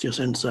derived your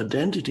sense of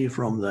identity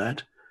from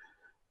that.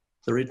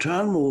 The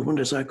return movement,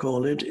 as I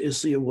call it,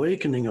 is the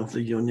awakening of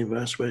the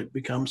universe where it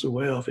becomes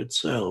aware of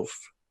itself.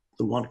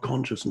 The one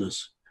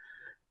consciousness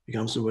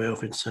becomes aware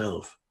of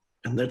itself.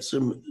 And that's,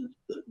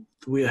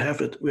 we're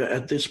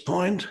at this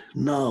point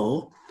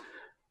now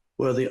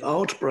where the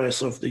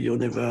out-breath of the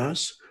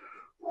universe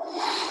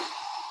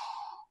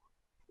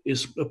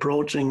is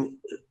approaching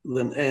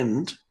an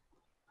end.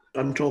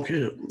 I'm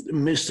talking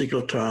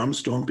mystical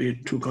terms, don't be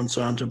too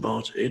concerned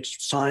about it.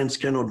 Science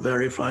cannot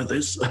verify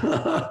this.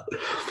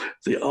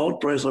 The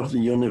out-breath of the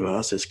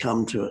universe has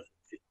come to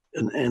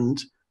an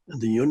end,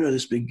 and the universe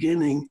is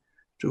beginning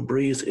to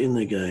breathe in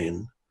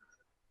again,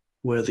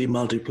 where the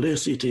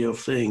multiplicity of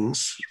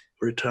things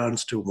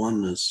returns to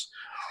oneness,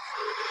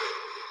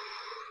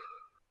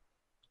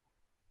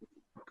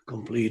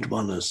 complete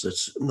oneness.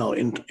 That's now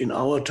in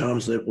our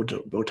terms that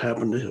would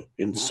happen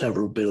in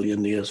several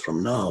billion years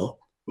from now,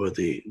 where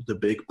the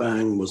Big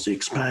Bang was the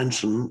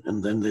expansion,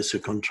 and then there's a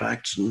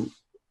contraction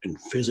in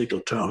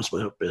physical terms,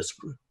 where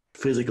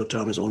physical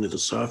term is only the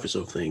surface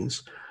of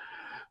things.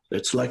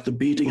 It's like the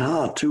beating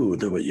heart too.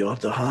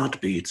 The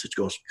heart beats. It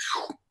goes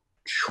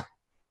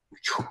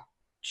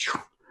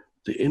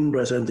the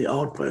in-breath and the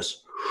out-breath.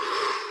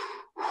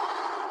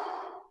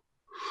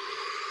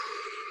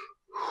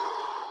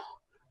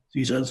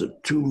 These are the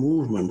two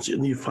movements,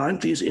 and you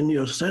find these in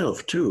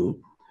yourself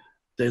too.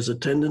 There's a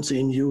tendency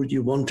in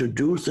you want to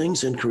do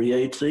things and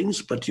create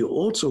things, but you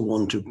also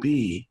want to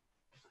be.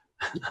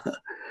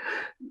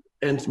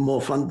 And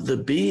more fun, the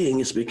being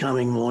is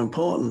becoming more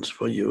important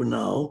for you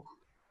now.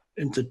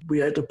 And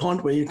we're at a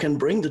point where you can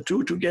bring the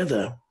two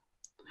together.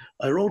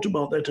 I wrote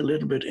about that a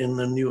little bit in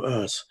The New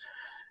Earth.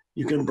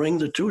 You can bring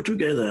the two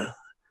together.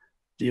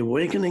 The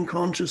awakening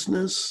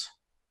consciousness,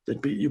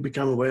 that you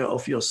become aware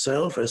of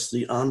yourself as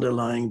the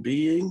underlying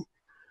being.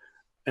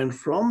 And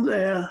from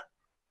there,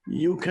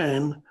 you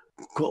can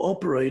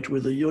cooperate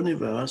with the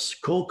universe,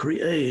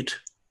 co-create,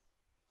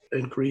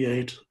 and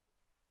create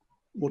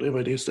whatever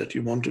it is that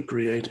you want to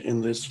create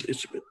in this.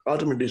 It's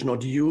ultimately it's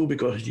not you,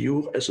 because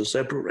you as a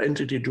separate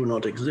entity do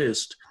not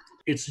exist.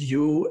 It's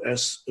you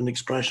as an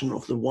expression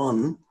of the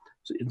one.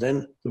 So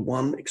then the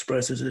one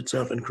expresses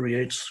itself and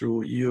creates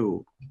through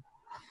you.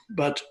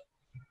 But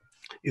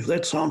if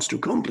that sounds too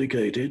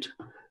complicated,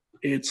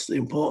 the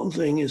important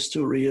thing is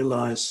to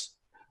realize,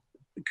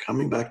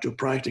 coming back to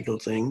practical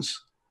things,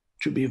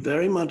 to be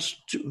very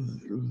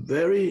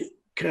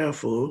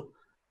careful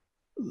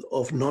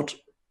of not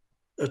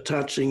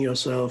attaching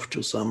yourself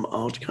to some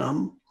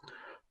outcome,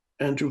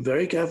 and to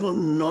very careful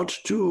not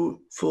to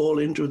fall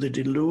into the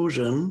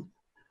delusion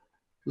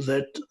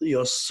that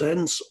your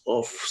sense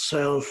of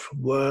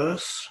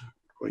self-worth,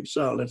 for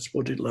example, let's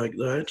put it like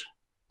that,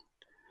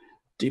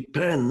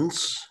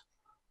 depends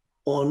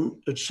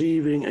on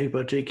achieving a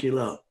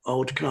particular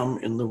outcome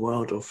in the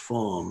world of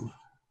form.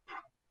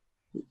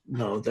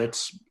 Now,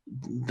 that's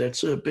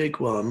a big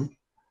one,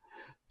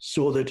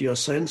 so that your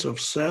sense of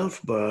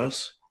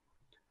self-worth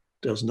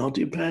does not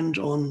depend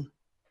on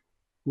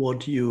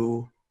what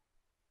you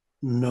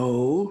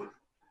know,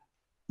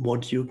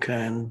 what you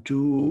can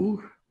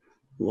do,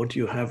 what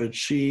you have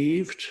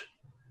achieved,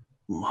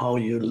 how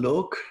you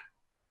look,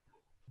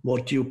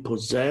 what you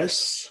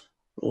possess.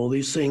 All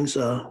these things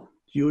are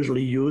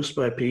usually used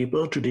by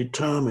people to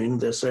determine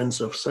their sense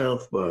of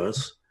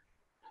self-worth,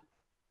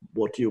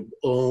 what you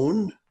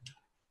own,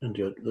 and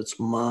that's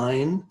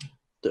mine,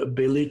 the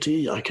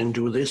ability, I can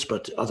do this,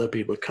 but other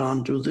people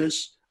can't do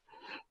this.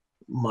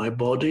 My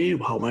body,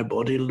 how my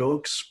body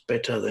looks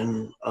better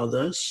than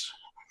others,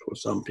 for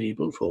some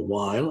people, for a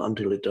while,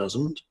 until it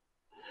doesn't.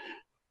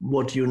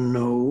 What you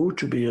know,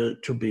 to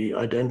be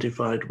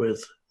identified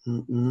with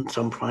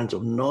some kinds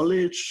of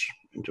knowledge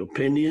and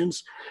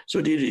opinions. So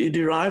you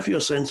derive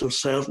your sense of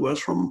self-worth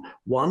from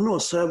one or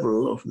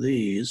several of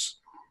these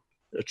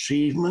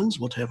achievements.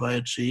 What have I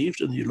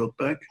achieved? And you look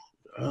back.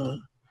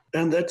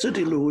 And that's a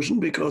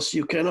delusion, because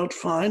you cannot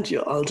find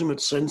your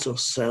ultimate sense of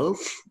self,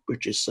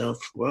 which is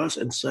self-worth,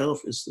 and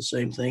self is the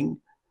same thing,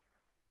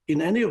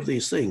 in any of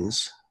these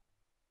things.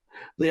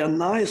 They are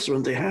nice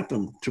when they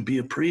happen, to be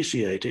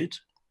appreciated.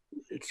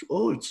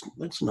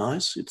 That's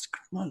nice. It's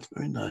nice,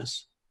 very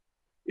nice.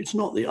 It's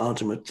not the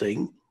ultimate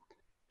thing,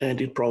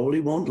 and it probably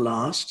won't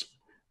last.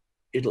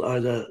 It'll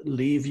either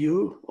leave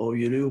you, or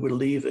you will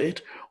leave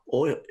it,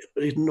 or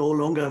it no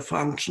longer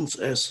functions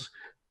as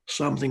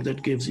something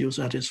that gives you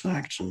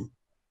satisfaction.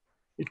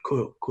 It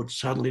could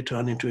suddenly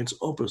turn into its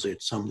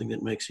opposite, something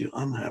that makes you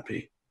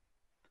unhappy.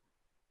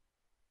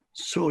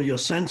 So your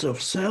sense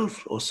of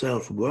self or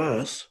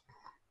self-worth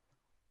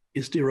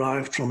is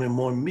derived from a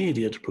more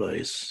immediate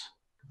place,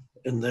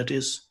 and that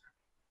is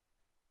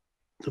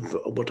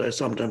what I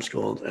sometimes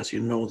call, as you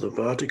know, the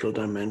vertical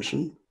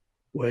dimension,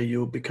 where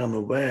you become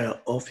aware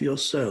of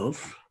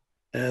yourself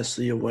as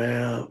the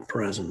aware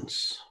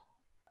presence.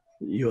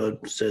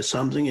 There's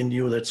something in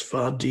you that's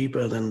far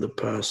deeper than the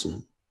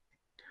person.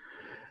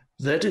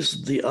 That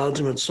is the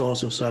ultimate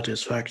source of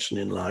satisfaction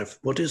in life.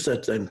 What is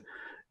that then?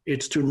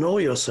 It's to know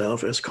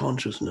yourself as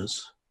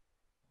consciousness.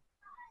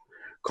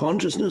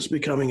 Consciousness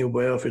becoming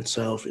aware of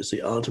itself is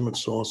the ultimate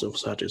source of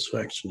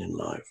satisfaction in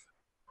life.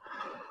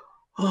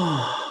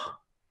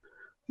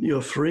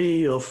 You're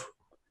free of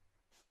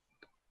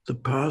the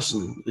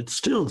person. It's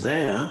still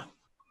there,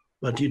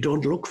 but you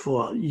don't look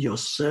for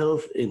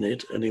yourself in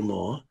it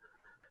anymore.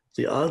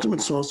 The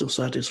ultimate source of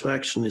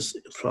satisfaction is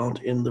found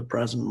in the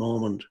present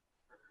moment.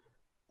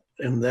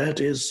 And that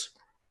is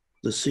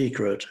the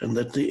secret. And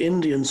that the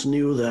Indians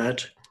knew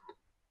that,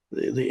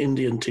 the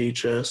Indian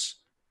teachers,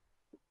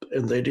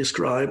 and they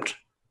described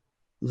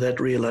that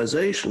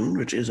realization,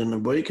 which is an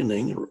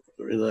awakening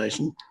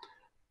realization,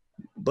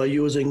 by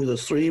using the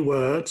three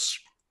words,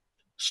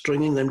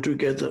 stringing them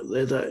together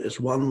as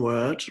one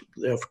word.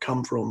 They have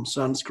come from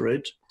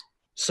Sanskrit.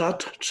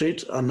 Sat,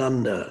 Chit,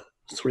 Ananda.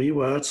 Three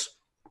words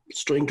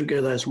string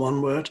together as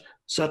one word.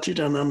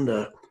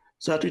 Satchitananda.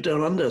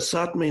 Satchitananda.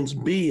 Sat means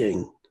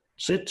being.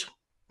 Chit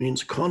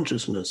means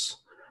consciousness.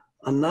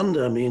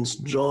 Ananda means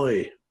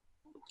joy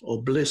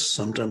or bliss.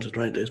 Sometimes it's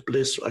right as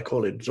bliss. I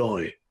call it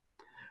joy.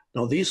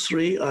 Now these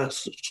three are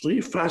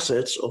three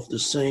facets of the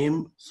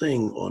same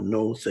thing or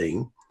no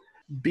thing.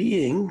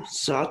 Being,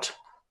 Sat,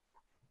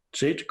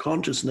 Chit,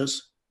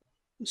 consciousness.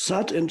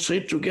 Sat and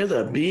Chit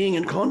together, being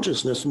and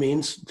consciousness,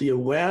 means the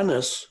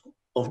awareness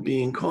of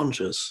being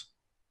conscious.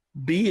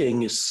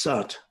 Being is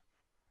Sat.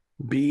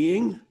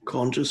 Being,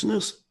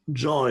 consciousness,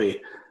 joy.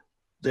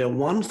 They're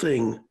one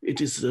thing. It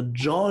is the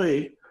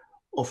joy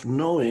of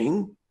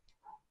knowing,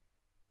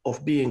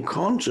 of being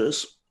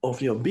conscious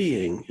of your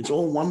being. It's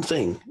all one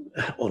thing,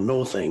 or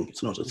no thing.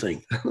 It's not a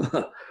thing.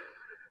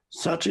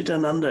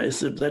 Satchitananda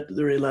is that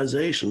the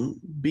realization,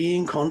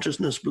 being,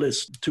 consciousness,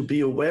 bliss, to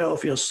be aware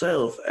of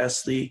yourself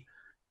as the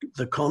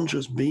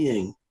conscious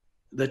being.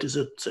 That is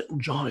a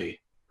joy.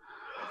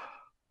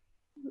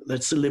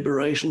 That's the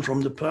liberation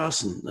from the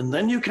person. And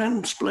then you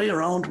can play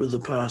around with the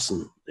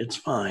person. It's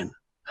fine.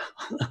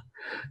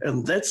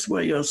 And that's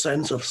where your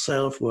sense of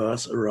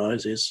self-worth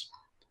arises,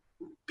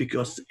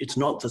 because it's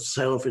not the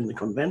self in the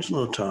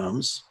conventional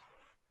terms.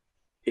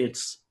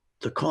 It's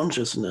the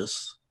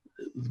consciousness,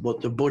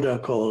 what the Buddha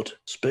called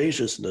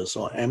spaciousness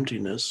or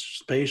emptiness,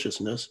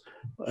 spaciousness.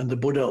 And the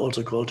Buddha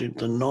also called it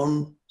the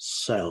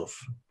non-self.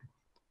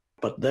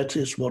 But that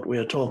is what we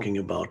are talking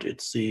about.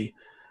 That's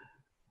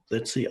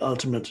the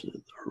ultimate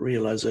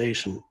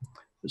realization.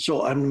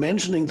 So I'm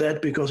mentioning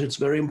that because it's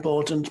very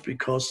important,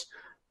 because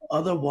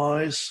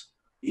otherwise,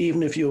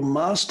 even if you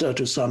master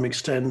to some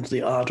extent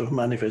the art of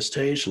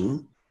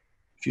manifestation,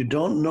 if you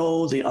don't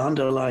know the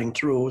underlying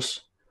truth,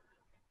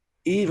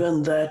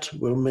 even that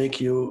will make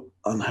you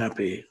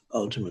unhappy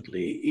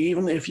ultimately.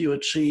 Even if you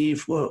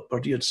achieve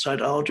what you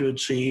set out to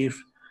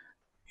achieve,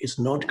 it's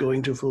not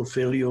going to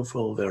fulfill you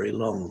for very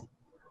long.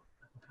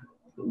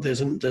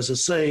 There's a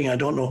saying, I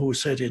don't know who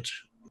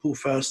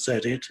first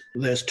said it.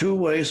 There's two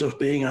ways of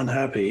being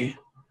unhappy.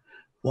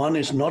 One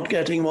is not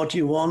getting what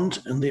you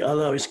want, and the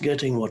other is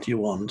getting what you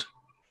want.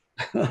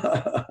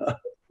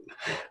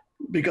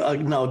 Because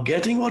now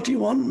getting what you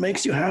want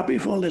makes you happy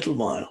for a little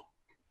while,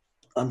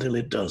 until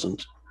it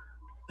doesn't.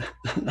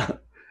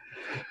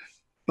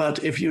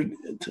 But if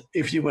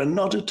you were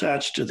not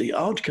attached to the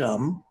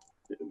outcome,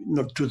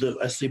 not to the,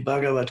 as the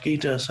Bhagavad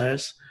Gita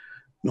says,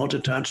 not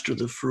attached to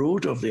the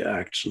fruit of the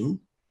action,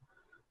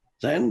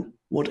 then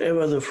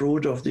whatever the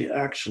fruit of the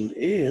action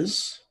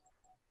is,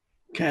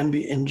 can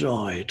be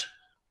enjoyed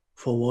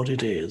for what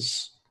it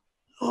is.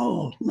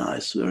 Oh,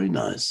 nice, very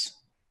nice.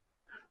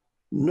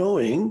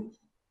 Knowing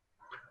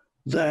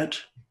that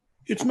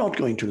it's not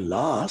going to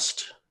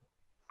last,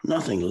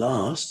 nothing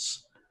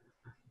lasts,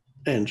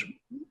 and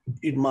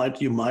you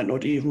might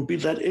not even be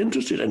that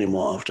interested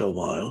anymore after a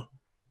while.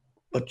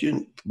 But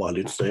while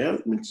it's there,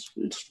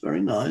 it's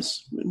very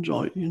nice.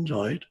 Enjoy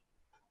it.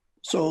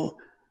 So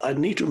I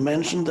need to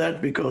mention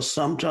that because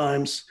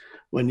sometimes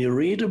when you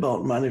read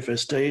about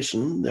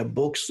manifestation, there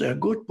are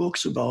good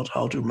books about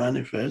how to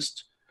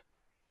manifest.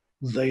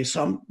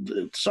 Some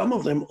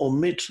of them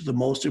omit the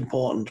most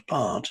important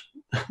part,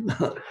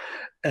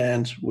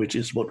 and which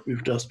is what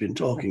we've just been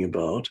talking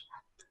about.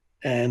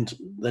 And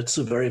that's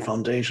the very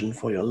foundation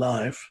for your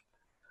life.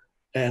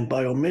 And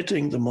by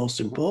omitting the most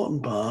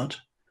important part,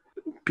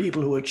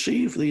 people who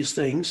achieve these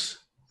things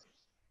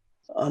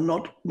are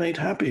not made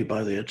happy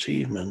by the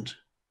achievement.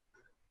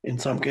 In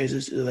some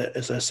cases,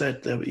 as I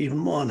said, they're even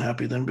more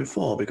unhappy than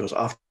before, because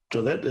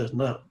after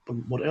that,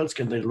 what else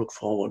can they look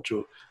forward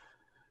to?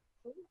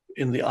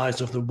 In the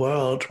eyes of the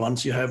world,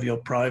 once you have your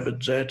private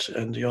jet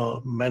and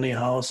your many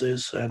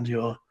houses and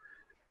your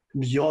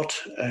yacht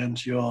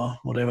and your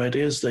whatever it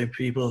is,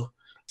 people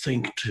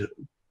think to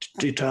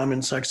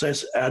determine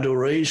success,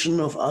 adoration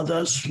of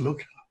others.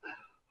 Look,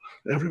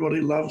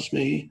 everybody loves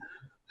me.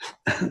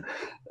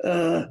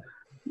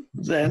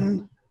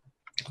 Then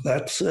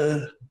that's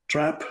a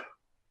trap.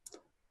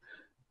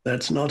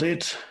 That's not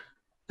it.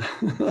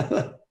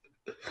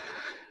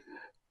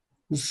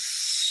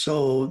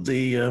 So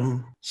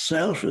the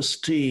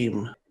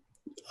self-esteem,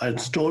 I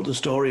told the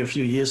story a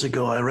few years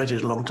ago, I read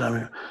it a long time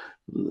ago.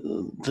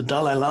 The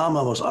Dalai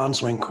Lama was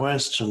answering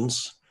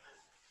questions,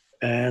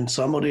 and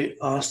somebody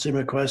asked him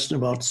a question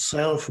about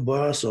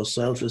self-worth or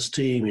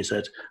self-esteem. He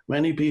said,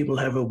 many people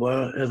have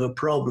a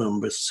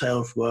problem with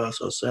self-worth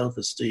or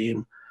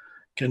self-esteem.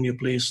 Can you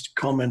please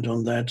comment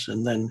on that?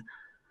 And then,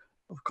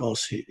 of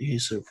course, he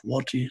said,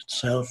 what is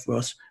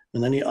self-worth?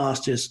 And then he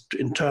asked his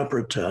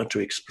interpreter to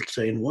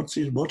explain what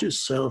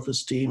is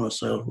self-esteem or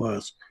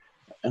self-worth.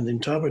 And the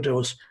interpreter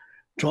was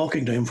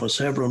talking to him for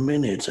several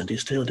minutes, and he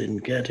still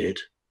didn't get it.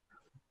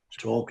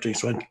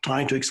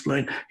 Trying to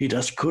explain. He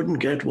just couldn't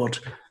get what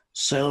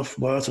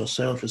self-worth or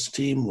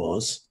self-esteem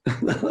was,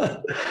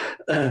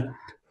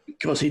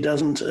 because he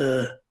does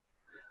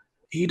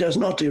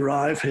not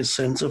derive his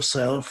sense of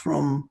self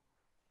from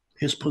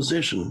his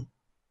position.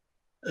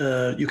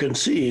 You can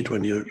see it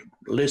when you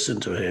listen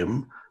to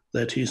him,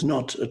 that he's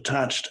not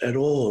attached at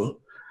all.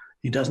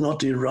 He does not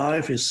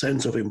derive his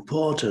sense of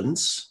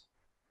importance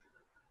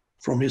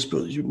from his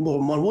position.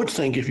 One would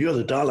think if you're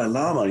the Dalai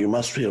Lama, you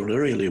must feel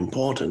really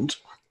important.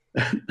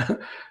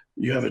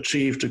 You have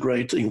achieved a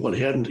great thing. Well,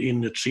 he hadn't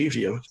even achieved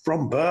it.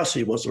 From birth,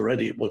 he was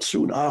already,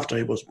 soon after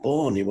he was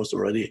born, he was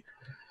already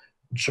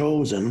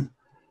chosen.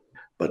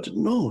 But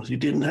no, he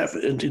didn't have,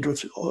 and it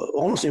was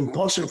almost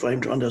impossible for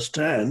him to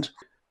understand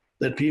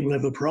that people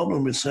have a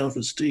problem with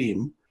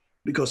self-esteem,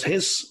 because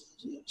his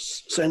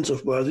sense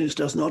of worthiness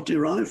does not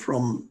derive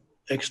from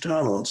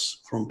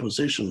externals, from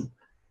position,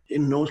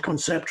 in no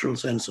conceptual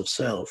sense of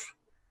self,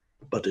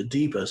 but a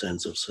deeper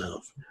sense of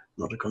self,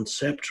 not a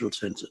conceptual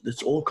sense.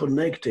 It's all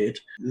connected.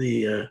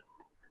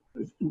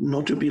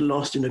 Not to be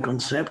lost in a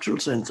conceptual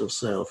sense of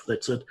self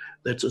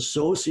that's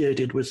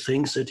associated with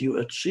things that you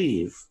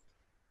achieve,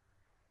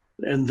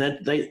 and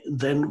that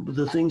then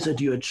the things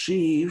that you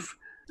achieve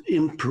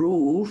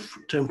improve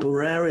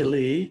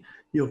temporarily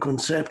your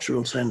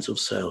conceptual sense of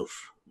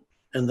self.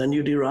 And then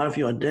you derive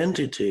your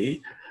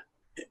identity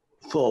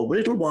for a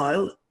little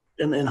while,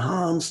 an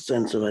enhanced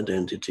sense of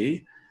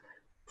identity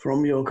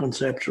from your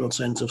conceptual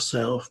sense of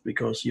self,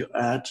 because you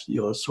add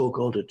your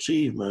so-called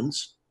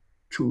achievements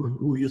to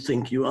who you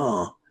think you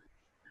are.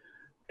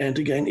 And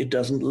again, it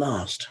doesn't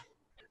last.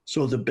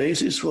 So the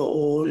basis for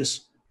all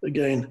is,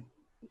 again,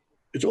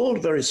 it's all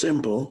very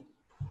simple.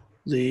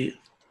 The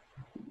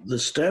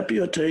step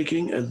you're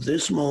taking at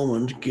this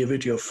moment, give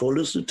it your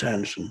fullest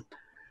attention.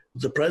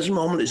 The present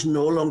moment is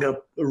no longer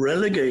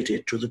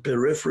relegated to the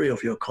periphery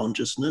of your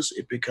consciousness.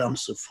 It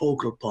becomes the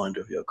focal point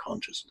of your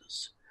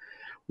consciousness.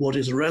 What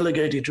is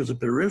relegated to the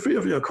periphery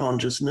of your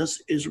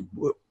consciousness is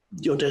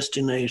your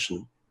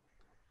destination.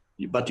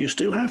 But you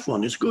still have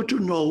one. It's good to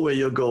know where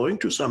you're going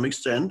to some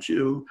extent.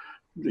 You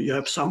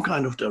have some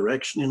kind of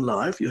direction in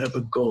life. You have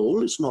a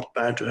goal. It's not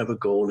bad to have a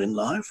goal in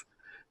life.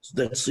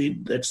 That's the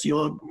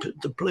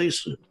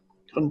place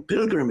on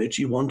pilgrimage.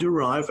 You want to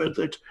arrive at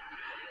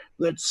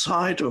that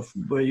site of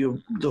where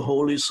the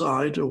holy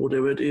site or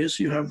whatever it is,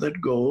 you have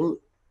that goal,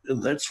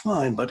 and that's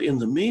fine. But in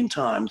the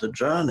meantime, the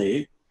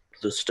journey,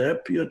 the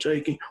step you're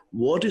taking,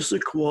 what is the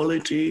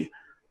quality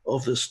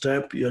of the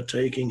step you're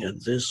taking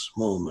at this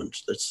moment?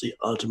 That's the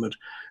ultimate.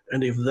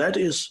 And if that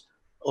is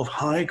of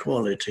high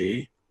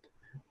quality,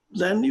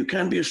 then you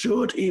can be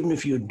assured, even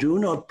if you do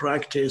not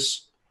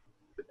practice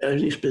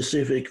any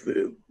specific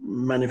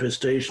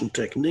manifestation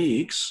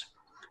techniques,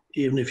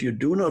 even if you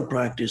do not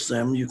practice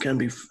them, you can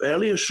be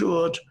fairly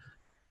assured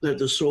that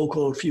the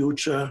so-called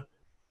future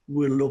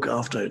will look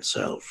after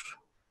itself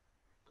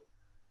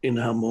in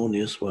a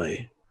harmonious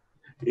way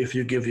if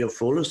you give your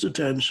fullest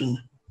attention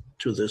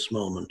to this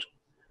moment.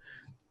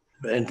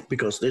 And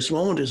because this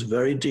moment is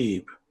very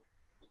deep,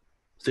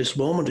 this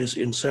moment is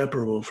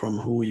inseparable from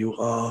who you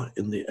are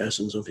in the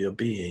essence of your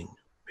being,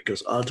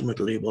 because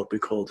ultimately what we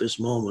call this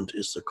moment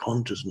is the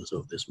consciousness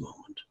of this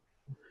moment,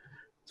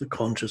 the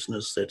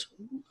consciousness that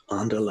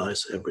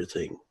underlies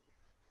everything.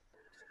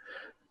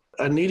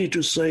 I needed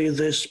to say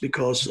this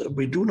because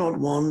we do not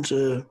want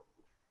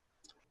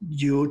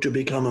you to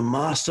become a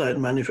master at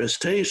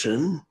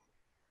manifestation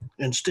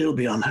and still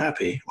be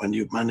unhappy when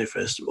you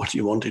manifest what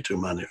you wanted to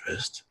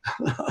manifest.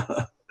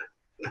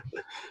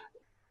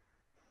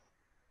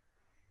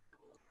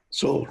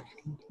 So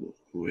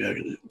we are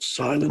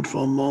silent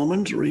for a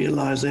moment,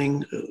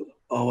 realizing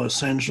our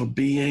essential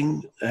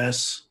being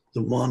as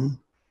the one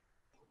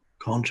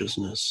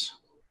consciousness.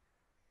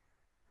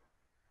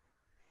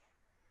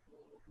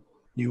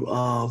 You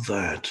are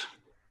that.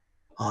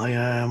 I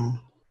am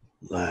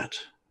that.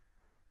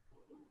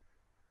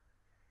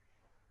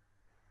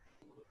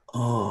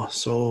 Oh,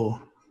 so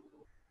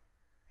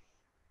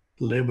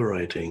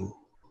liberating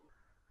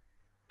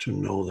to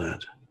know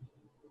that.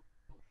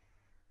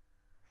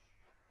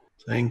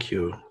 Thank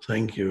you.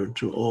 Thank you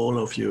to all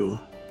of you.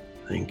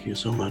 Thank you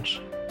so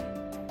much.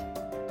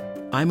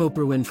 I'm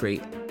Oprah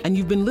Winfrey, and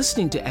you've been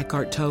listening to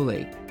Eckhart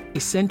Tolle,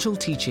 Essential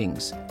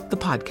Teachings, the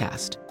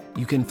podcast.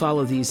 You can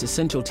follow these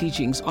essential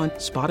teachings on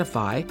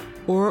Spotify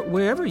or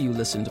wherever you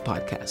listen to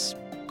podcasts.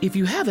 If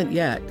you haven't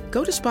yet,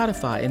 go to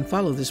Spotify and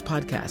follow this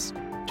podcast.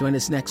 Join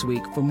us next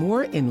week for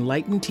more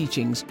enlightened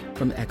teachings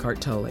from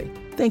Eckhart Tolle.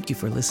 Thank you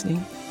for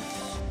listening.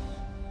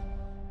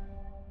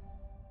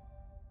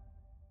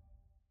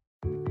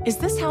 Is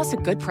this house a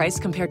good price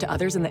compared to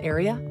others in the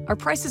area? Are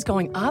prices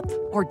going up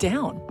or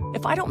down?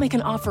 If I don't make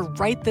an offer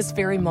right this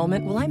very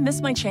moment, will I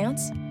miss my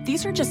chance?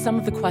 These are just some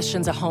of the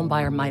questions a home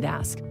buyer might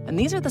ask. And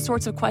these are the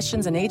sorts of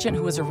questions an agent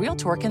who is a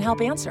Realtor can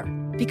help answer.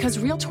 Because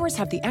Realtors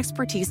have the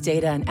expertise,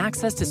 data, and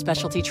access to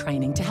specialty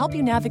training to help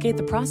you navigate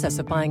the process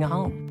of buying a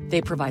home.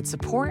 They provide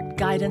support,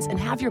 guidance, and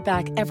have your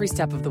back every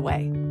step of the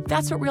way.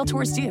 That's what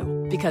Realtors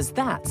do, because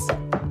that's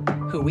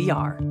who we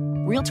are.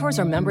 Realtors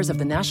are members of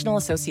the National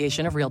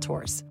Association of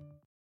Realtors.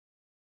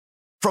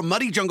 From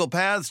muddy jungle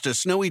paths to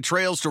snowy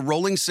trails to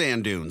rolling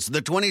sand dunes,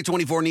 the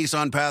 2024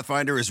 Nissan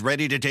Pathfinder is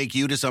ready to take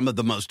you to some of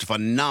the most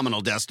phenomenal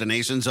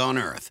destinations on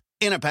Earth.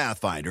 In a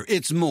Pathfinder,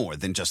 it's more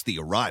than just the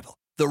arrival.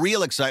 The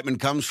real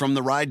excitement comes from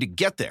the ride to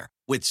get there.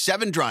 With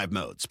 7 drive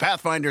modes,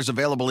 Pathfinder's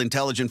available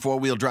intelligent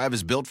four-wheel drive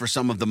is built for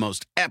some of the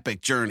most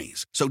epic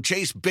journeys. So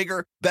chase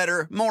bigger,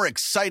 better, more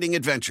exciting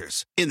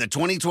adventures in the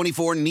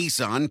 2024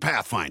 Nissan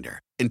Pathfinder.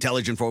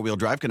 Intelligent four-wheel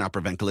drive cannot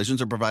prevent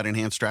collisions or provide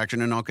enhanced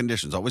traction in all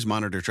conditions. Always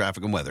monitor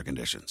traffic and weather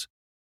conditions.